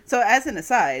 So as an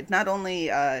aside, not only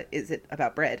is it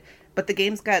about bread, but the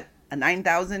game's got a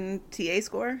 9,000 TA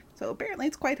score, so apparently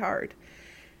it's quite hard.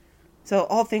 So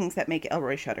all things that make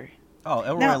Elroy shudder. Oh,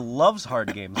 Elroy Now- loves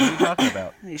hard games. What are you talking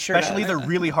about? He sure Especially does. the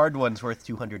really hard ones worth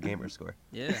 200 gamer score.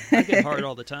 Yeah, I get hard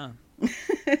all the time.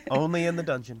 Only in the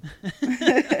dungeon.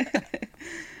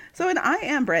 So in I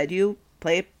Am Bread, you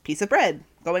play a piece of bread,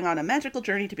 going on a magical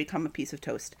journey to become a piece of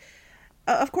toast.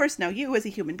 Of course, now you, as a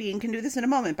human being, can do this in a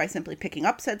moment by simply picking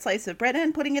up said slice of bread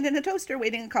and putting it in a toaster,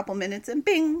 waiting a couple minutes, and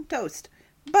bing, toast.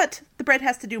 But the bread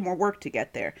has to do more work to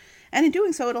get there, and in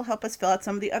doing so, it'll help us fill out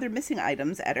some of the other missing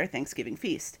items at our Thanksgiving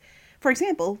feast. For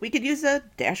example, we could use a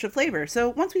dash of flavor, so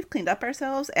once we've cleaned up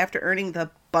ourselves after earning the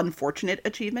Bunfortunate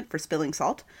achievement for spilling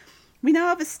salt, we now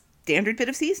have a standard bit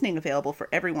of seasoning available for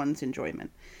everyone's enjoyment.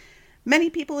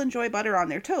 Many people enjoy butter on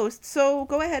their toast, so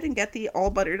go ahead and get the All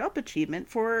Buttered Up achievement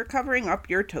for covering up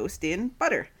your toast in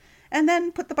butter. And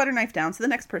then put the butter knife down so the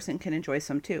next person can enjoy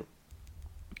some too.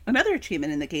 Another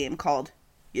achievement in the game called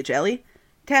You Jelly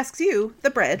tasks you,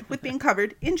 the bread, with being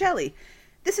covered in jelly.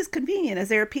 This is convenient as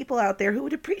there are people out there who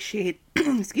would appreciate,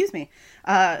 who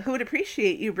would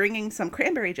appreciate you bringing some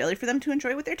cranberry jelly for them to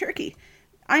enjoy with their turkey.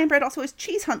 I Am Bread also has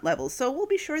cheese hunt levels, so we'll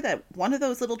be sure that one of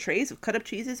those little trays of cut up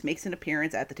cheeses makes an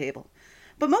appearance at the table.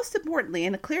 But most importantly,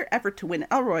 in a clear effort to win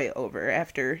Elroy over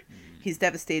after he's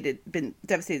been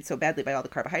devastated so badly by all the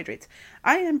carbohydrates,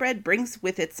 I Am Bread brings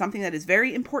with it something that is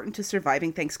very important to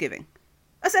surviving Thanksgiving: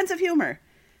 a sense of humor.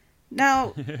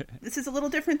 Now, this is a little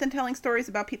different than telling stories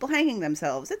about people hanging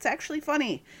themselves. It's actually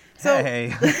funny. So,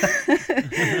 Hey.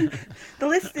 the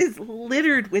list is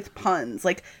littered with puns,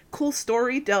 like cool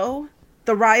story dough,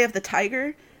 the rye of the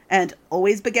tiger, and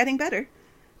always be getting better.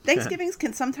 Thanksgivings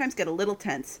can sometimes get a little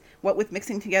tense, what with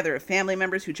mixing together of family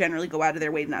members who generally go out of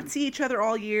their way to not see each other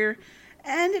all year.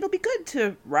 And it'll be good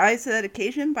to rise to that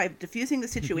occasion by diffusing the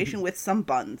situation with some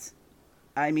buns.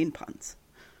 I mean puns.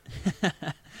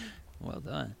 Well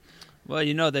done. Well,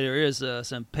 you know there is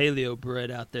some paleo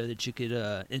bread out there that you could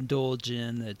indulge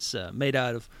in that's made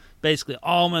out of basically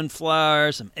almond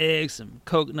flour, some eggs, some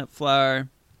coconut flour.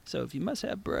 So if you must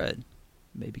have bread,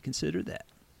 maybe consider that.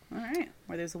 All right.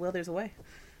 Where there's a will, there's a way.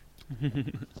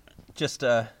 Just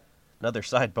another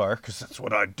sidebar, because that's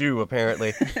what I do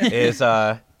apparently, is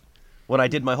when I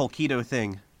did my whole keto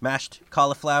thing, mashed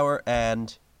cauliflower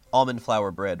and almond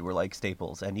flour bread were like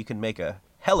staples, and you can make a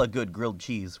hella good grilled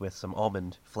cheese with some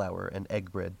almond flour and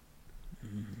egg bread.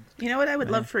 You know what I would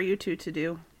love for you two to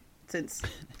do, since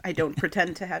I don't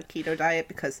pretend to have keto diet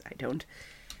because I don't.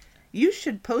 You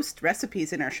should post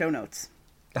recipes in our show notes.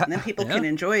 And then people Yeah. can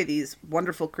enjoy these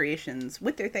wonderful creations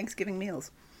with their Thanksgiving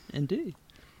meals. Indeed.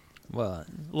 Well, a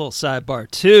little sidebar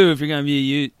too. If you're going to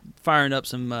be firing up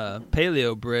some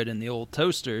paleo bread in the old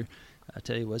toaster, I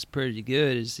tell you what's pretty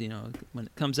good is, when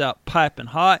it comes out piping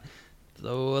hot,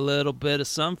 throw a little bit of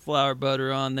sunflower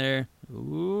butter on there.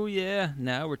 Ooh, yeah.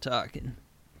 Now we're talking.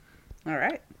 All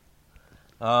right.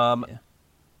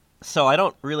 So I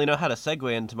don't really know how to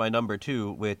segue into my number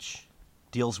 2, which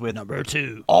deals with Number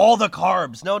 2. all the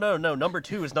carbs. No. Number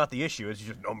 2 is not the issue. It's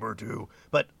just number 2.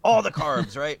 But all the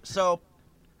carbs, right? So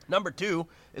number 2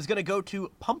 is going to go to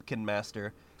Pumpkin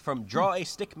Master from Draw a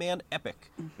Stickman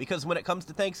Epic. Because when it comes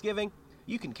to Thanksgiving,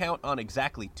 you can count on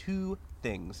exactly 2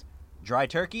 things. Dry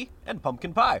turkey and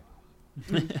pumpkin pie.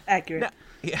 Accurate.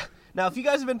 Now, if you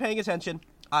guys have been paying attention,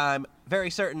 I'm very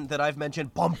certain that I've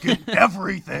mentioned pumpkin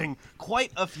everything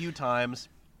quite a few times.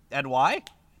 And why?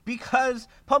 Because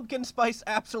pumpkin spice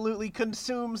absolutely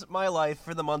consumes my life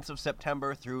for the months of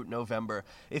September through November.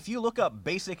 If you look up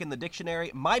basic in the dictionary,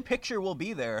 my picture will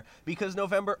be there because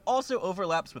November also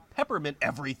overlaps with peppermint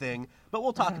everything, but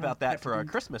we'll talk about that for our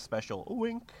Christmas special.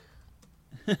 Wink.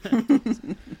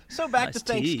 So back Nice to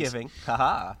Thanksgiving.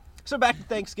 Haha. So back to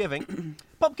Thanksgiving.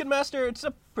 Pumpkin Master, it's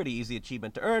a pretty easy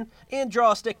achievement to earn. In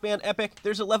Draw a Stickman Epic,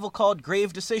 there's a level called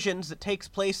Grave Decisions that takes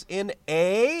place in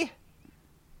a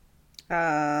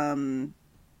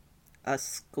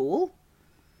school?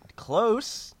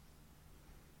 close.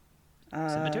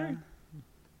 Cemetery?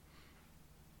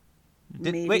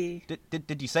 Maybe.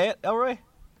 Did you say it, Elroy?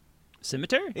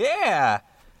 Cemetery? Yeah.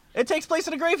 It takes place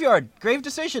in a graveyard. Grave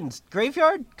Decisions.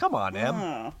 Graveyard? Come on, Em.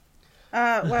 Oh.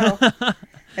 Well,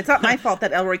 it's not my fault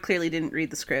that Elroy clearly didn't read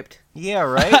the script. Yeah,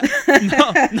 right?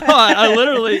 No, I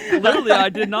literally, I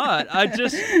did not. I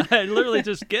literally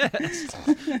just guessed.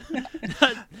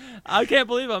 I can't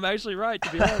believe I'm actually right,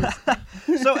 to be honest.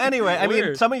 So anyway, I mean,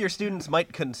 Weird. some of your students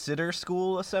might consider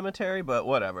school a cemetery, but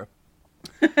whatever.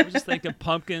 I was just thinking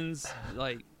pumpkins,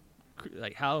 like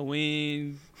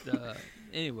Halloween.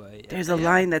 Anyway, There's a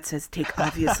line that says, "Take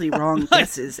obviously wrong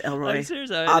guesses, Elroy." Like,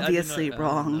 seriously, Obviously I did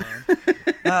not-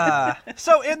 wrong.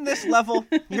 So in this level,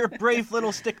 your brave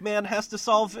little stickman has to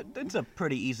solve it. It's a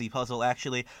pretty easy puzzle,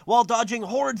 actually, while dodging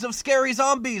hordes of scary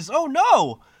zombies. Oh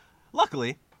no!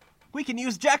 Luckily, we can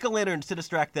use jack-o'-lanterns to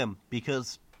distract them,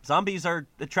 because zombies are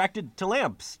attracted to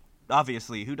lamps.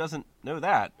 Obviously, who doesn't know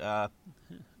that?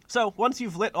 So once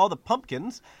you've lit all the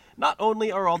pumpkins, not only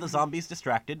are all the zombies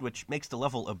distracted, which makes the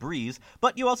level a breeze,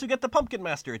 but you also get the Pumpkin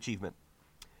Master achievement.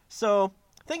 So,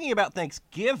 thinking about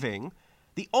Thanksgiving,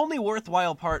 the only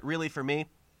worthwhile part really for me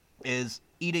is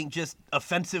eating just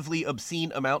offensively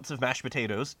obscene amounts of mashed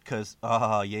potatoes, because,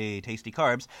 yay, tasty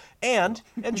carbs, and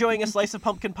enjoying a slice of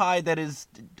pumpkin pie that is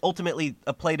ultimately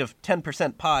a plate of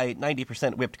 10% pie,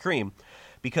 90% whipped cream.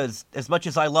 Because as much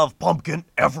as I love pumpkin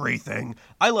everything,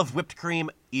 I love whipped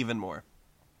cream even more.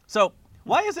 So,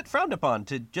 why is it frowned upon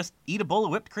to just eat a bowl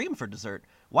of whipped cream for dessert?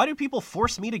 Why do people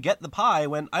force me to get the pie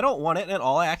when I don't want it and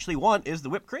all I actually want is the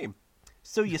whipped cream?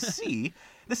 So you see,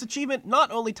 this achievement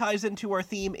not only ties into our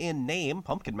theme in name,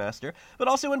 Pumpkin Master, but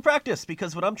also in practice,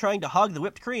 because when I'm trying to hog the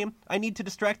whipped cream, I need to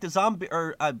distract the zombie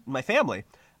or my family.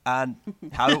 And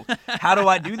how do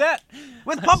I do that?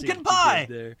 With pumpkin pie!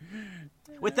 There.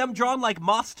 With them drawn like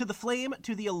moths to the flame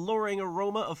to the alluring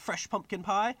aroma of fresh pumpkin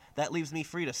pie, that leaves me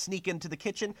free to sneak into the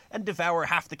kitchen and devour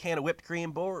half the can of whipped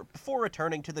cream before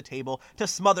returning to the table to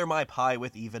smother my pie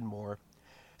with even more.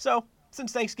 So,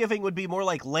 since Thanksgiving would be more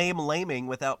like laming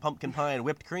without pumpkin pie and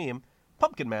whipped cream,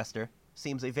 Pumpkin Master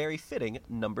seems a very fitting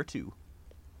number 2.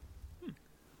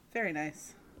 Very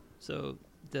nice. So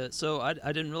I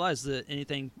didn't realize that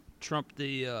anything trumped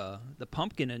the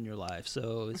pumpkin in your life.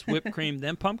 So it's whipped cream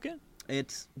then pumpkin.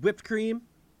 It's whipped cream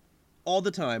all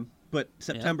the time, but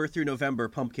September through November,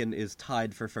 pumpkin is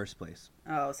tied for first place.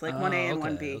 Oh, it's like 1A and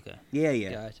 1B. Okay.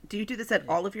 Yeah. Gotcha. Do you do this at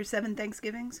all of your 7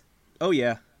 Thanksgivings? Oh,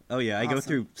 yeah. I go Awesome.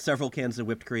 through several cans of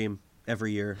whipped cream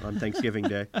every year on Thanksgiving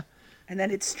Day. And then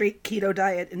it's straight keto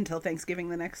diet until Thanksgiving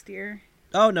the next year?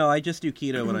 Oh, no, I just do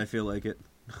keto when I feel like it.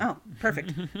 Oh,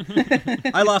 perfect.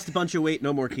 I lost a bunch of weight,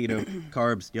 no more keto.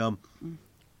 Carbs, yum.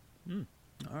 All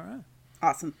right.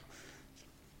 Awesome.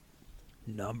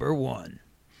 Number 1.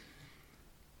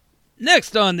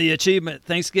 Next on the achievement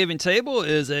Thanksgiving table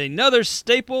is another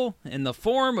staple in the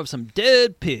form of some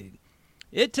dead pig.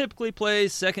 It typically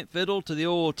plays second fiddle to the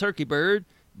old turkey bird,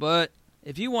 but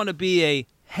if you want to be a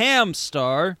ham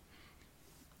star,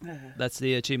 that's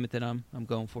the achievement that I'm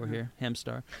going for here, ham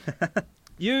star.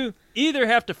 You either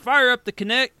have to fire up the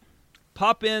Kinect,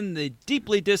 pop in the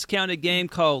deeply discounted game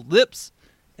called Lips,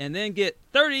 and then get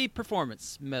 30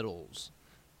 performance medals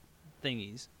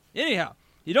thingies. Anyhow,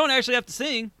 you don't actually have to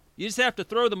sing, You just have to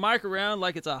throw the mic around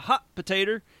like it's a hot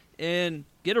potato and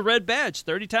get a red badge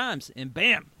 30 times, and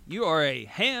bam, you are a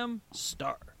ham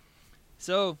star.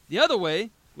 So the other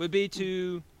way would be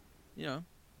to,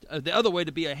 the other way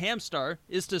to be a ham star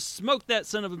is to smoke that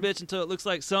son of a bitch until it looks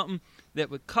like something that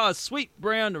would cause Sweet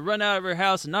Brown to run out of her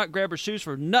house and not grab her shoes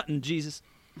for nothing, Jesus.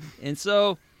 And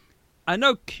so I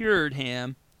know cured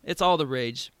ham, it's all the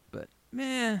rage, but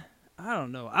man, I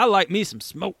don't know. I like me some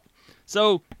smoke.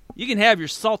 So you can have your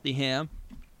salty ham.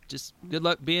 Just good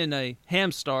luck being a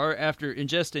ham star after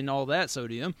ingesting all that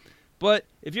sodium. But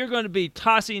if you're going to be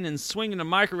tossing and swinging the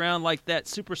mic around like that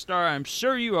superstar I'm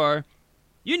sure you are,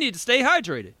 you need to stay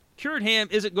hydrated. Cured ham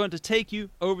isn't going to take you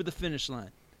over the finish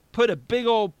line. Put a big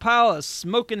old pile of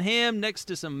smoking ham next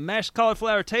to some mashed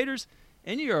cauliflower taters,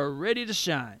 and you are ready to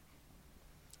shine.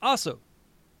 Also,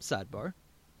 sidebar,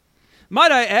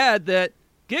 might I add that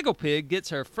Giggle Pig gets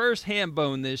her first ham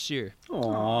bone this year.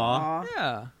 Aww.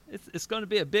 Yeah, it's going to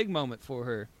be a big moment for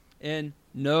her. And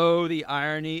no, the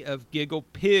irony of Giggle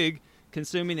Pig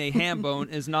consuming a ham bone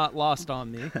is not lost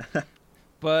on me.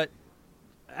 But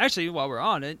actually, while we're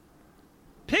on it,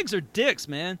 pigs are dicks,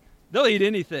 man. They'll eat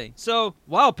anything. So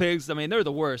wild pigs, I mean, they're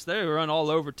the worst. They run all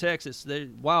over Texas.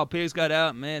 Wild pigs got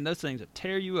out, man, those things will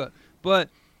tear you up. But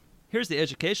here's the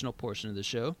educational portion of the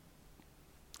show.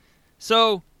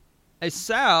 So a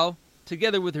sow,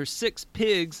 together with her 6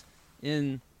 pigs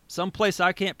in some place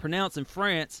I can't pronounce in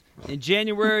France, in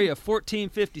January of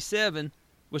 1457,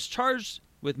 was charged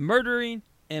with murdering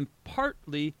and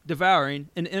partly devouring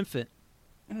an infant.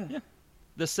 Yeah.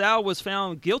 The sow was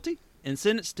found guilty and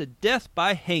sentenced to death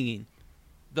by hanging,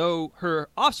 though her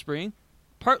offspring,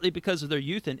 partly because of their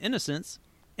youth and innocence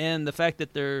and the fact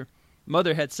that their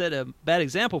mother had set a bad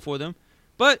example for them,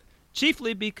 but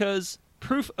chiefly because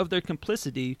proof of their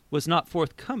complicity was not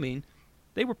forthcoming,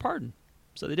 they were pardoned,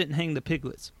 so they didn't hang the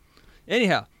piglets.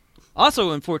 Anyhow,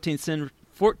 also in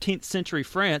 14th century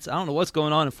France, I don't know what's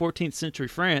going on in 14th century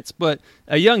France, but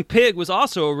a young pig was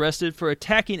also arrested for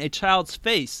attacking a child's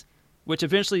face, which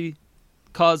eventually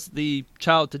caused the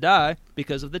child to die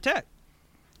because of the attack.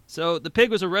 So the pig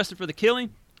was arrested for the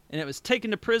killing, and it was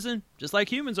taken to prison, just like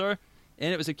humans are,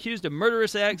 and it was accused of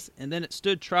murderous acts, and then it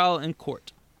stood trial in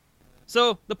court.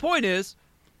 So the point is,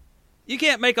 you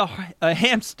can't make a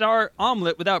ham star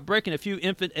omelet without breaking a few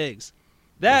infant eggs.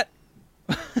 That,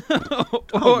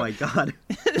 Oh my god.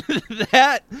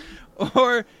 that,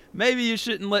 or maybe you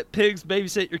shouldn't let pigs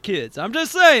babysit your kids. I'm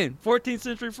just saying, 14th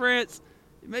century France,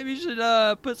 maybe you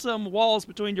should put some walls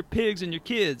between your pigs and your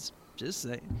kids. Just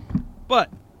saying. But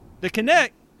the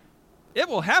Kinect, it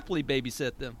will happily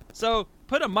babysit them. So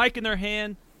put a mic in their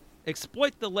hand,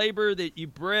 exploit the labor that you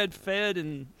bred, fed,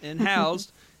 and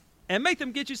housed, and make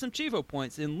them get you some Chivo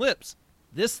points in lips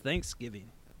this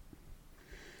Thanksgiving.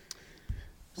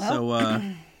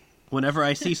 So, whenever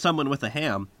I see someone with a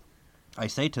ham, I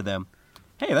say to them,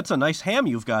 "Hey, that's a nice ham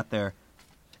you've got there.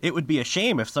 It would be a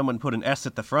shame if someone put an S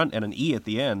at the front and an E at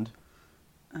the end."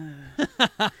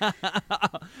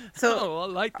 So, I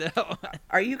like that one.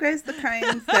 Are you guys the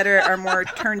kinds that are more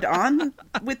turned on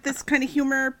with this kind of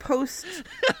humor post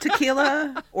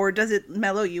tequila, or does it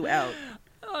mellow you out?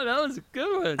 Oh, that was a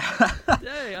good one.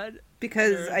 Dang,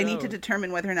 Because I need to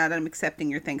determine whether or not I'm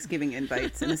accepting your Thanksgiving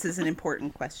invites, and this is an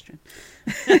important question.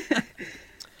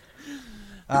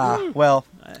 Well,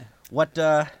 what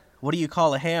do you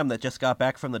call a ham that just got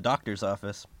back from the doctor's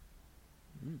office?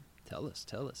 Tell us.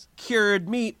 Cured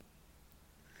meat.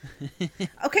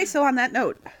 Okay, so on that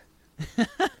note,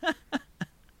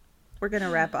 we're going to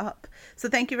wrap up. So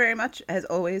thank you very much, as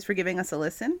always, for giving us a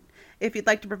listen. If you'd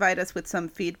like to provide us with some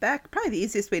feedback, probably the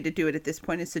easiest way to do it at this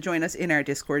point is to join us in our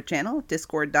Discord channel,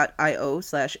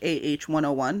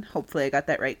 discord.io/AH101. Hopefully I got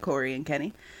that right, Corey and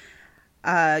Kenny.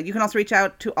 You can also reach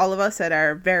out to all of us at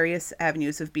our various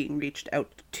avenues of being reached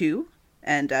out to.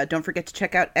 And don't forget to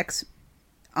check out X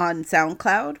on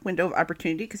SoundCloud, Window of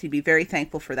Opportunity, because you'd be very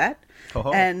thankful for that.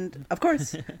 Oh. And of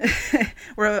course,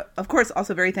 we're of course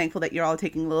also very thankful that you're all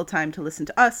taking a little time to listen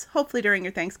to us, hopefully during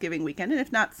your Thanksgiving weekend, and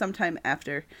if not, sometime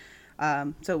after.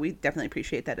 So we definitely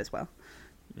appreciate that as well.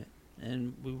 Yeah.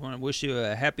 And we want to wish you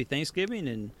a happy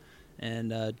Thanksgiving,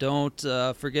 and don't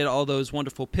forget all those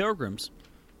wonderful pilgrims.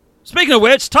 Speaking of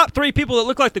which, top 3 people that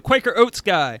look like the Quaker Oats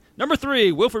guy. Number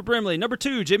 3, Wilford Brimley. Number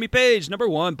 2, Jimmy Page. Number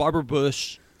 1, Barbara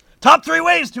Bush. Top 3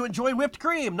 ways to enjoy whipped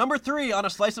cream. Number 3, on a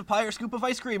slice of pie or scoop of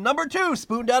ice cream. Number 2,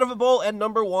 spooned out of a bowl. And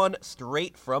number 1,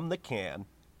 straight from the can.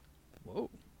 Whoa.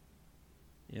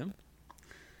 Yeah.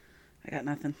 I got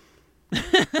nothing.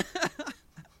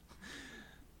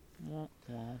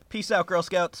 Peace out, Girl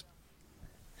Scouts.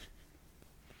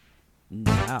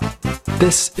 Now.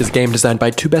 This is a game designed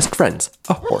by two best friends,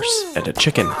 a horse and a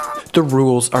chicken. The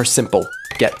rules are simple.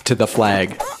 Get to the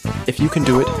flag. If you can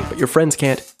do it, but your friends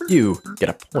can't, you get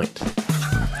a point.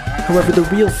 However, the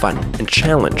real fun and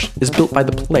challenge is built by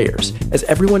the players, as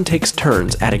everyone takes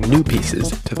turns adding new pieces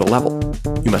to the level.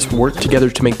 You must work together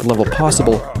to make the level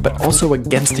possible, but also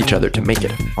against each other to make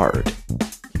it hard.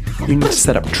 You need to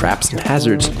set up traps and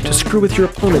hazards to screw with your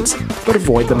opponents, but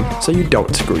avoid them so you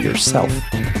don't screw yourself.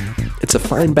 It's a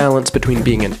fine balance between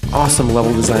being an awesome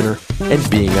level designer and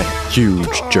being a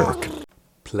huge jerk.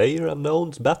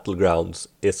 PlayerUnknown's Battlegrounds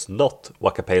is not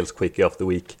Wakapale's Quickie of the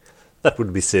Week. That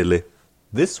would be silly.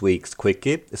 This week's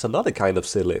Quickie is another kind of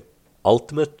silly.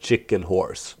 Ultimate Chicken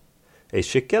Horse. A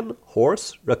chicken,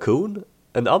 horse, raccoon,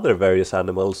 and other various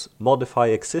animals modify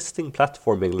existing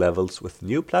platforming levels with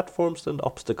new platforms and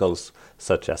obstacles,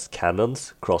 such as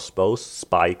cannons, crossbows,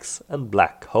 spikes, and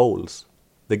black holes.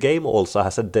 The game also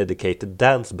has a dedicated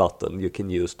dance button you can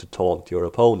use to taunt your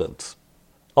opponents.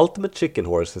 Ultimate Chicken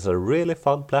Horse is a really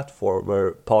fun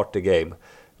platformer party game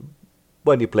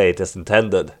when you play it as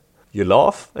intended. You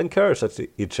laugh and curse at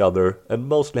each other and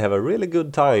mostly have a really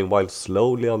good time while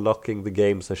slowly unlocking the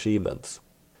game's achievements.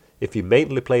 If you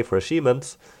mainly play for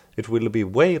achievements, it will be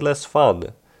way less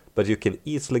fun, but you can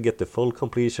easily get the full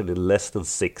completion in less than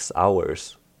 6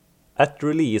 hours. At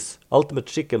release, Ultimate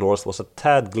Chicken Horse was a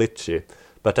tad glitchy,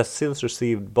 but has since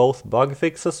received both bug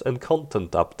fixes and content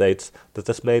updates that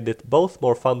has made it both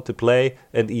more fun to play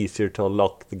and easier to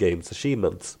unlock the game's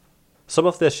achievements. Some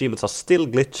of the achievements are still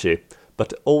glitchy,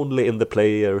 but only in the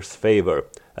player's favor,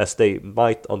 as they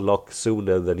might unlock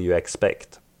sooner than you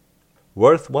expect.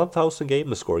 Worth 1000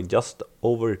 gamer score, just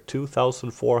over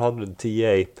 2400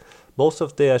 TA, most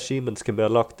of the achievements can be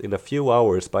unlocked in a few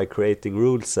hours by creating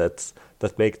rule sets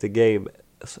that make the game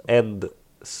end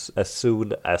as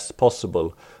soon as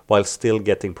possible, while still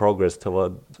getting progress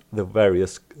toward the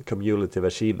various cumulative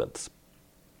achievements.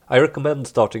 I recommend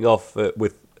starting off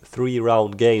with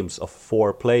 3-round games of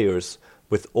 4 players,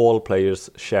 with all players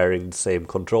sharing the same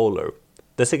controller.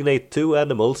 Designate 2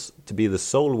 animals to be the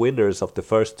sole winners of the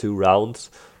first 2 rounds,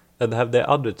 and have the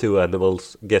other 2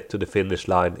 animals get to the finish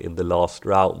line in the last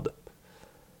round.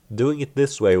 Doing it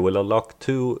this way will unlock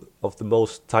 2 of the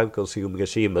most time-consuming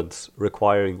achievements,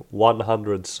 requiring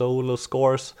 100 solo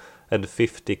scores and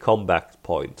 50 combat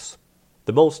points.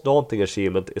 The most daunting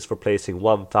achievement is for placing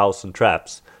 1000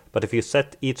 traps, but if you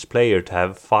set each player to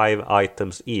have 5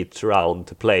 items each round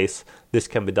to place, this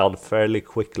can be done fairly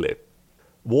quickly.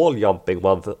 Wall jumping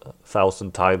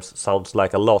 1000 times sounds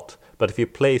like a lot, but if you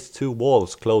place 2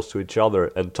 walls close to each other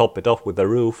and top it off with a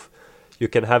roof, you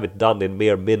can have it done in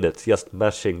mere minutes just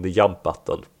mashing the jump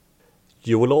button.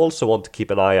 You will also want to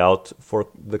keep an eye out for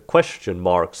the question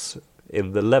marks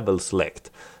in the level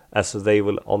select, as they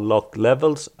will unlock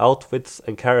levels, outfits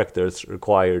and characters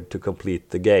required to complete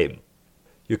the game.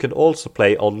 You can also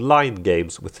play online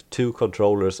games with 2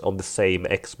 controllers on the same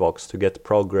Xbox to get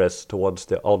progress towards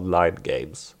the online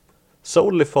games.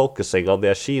 Solely focusing on the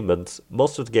achievements,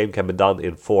 most of the game can be done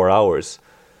in 4 hours.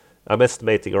 I'm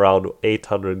estimating around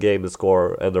 800 gamer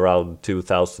score and around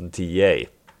 2000 TA.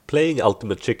 Playing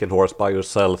Ultimate Chicken Horse by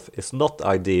yourself is not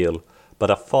ideal, but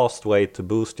a fast way to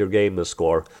boost your gamer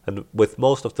score, and with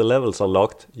most of the levels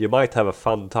unlocked, you might have a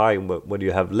fun time when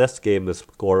you have less gamer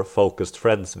score focused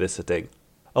friends visiting.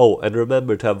 Oh, and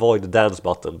remember to avoid the dance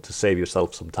button to save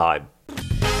yourself some time.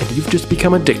 And you've just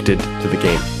become addicted to the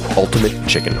game Ultimate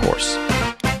Chicken Horse.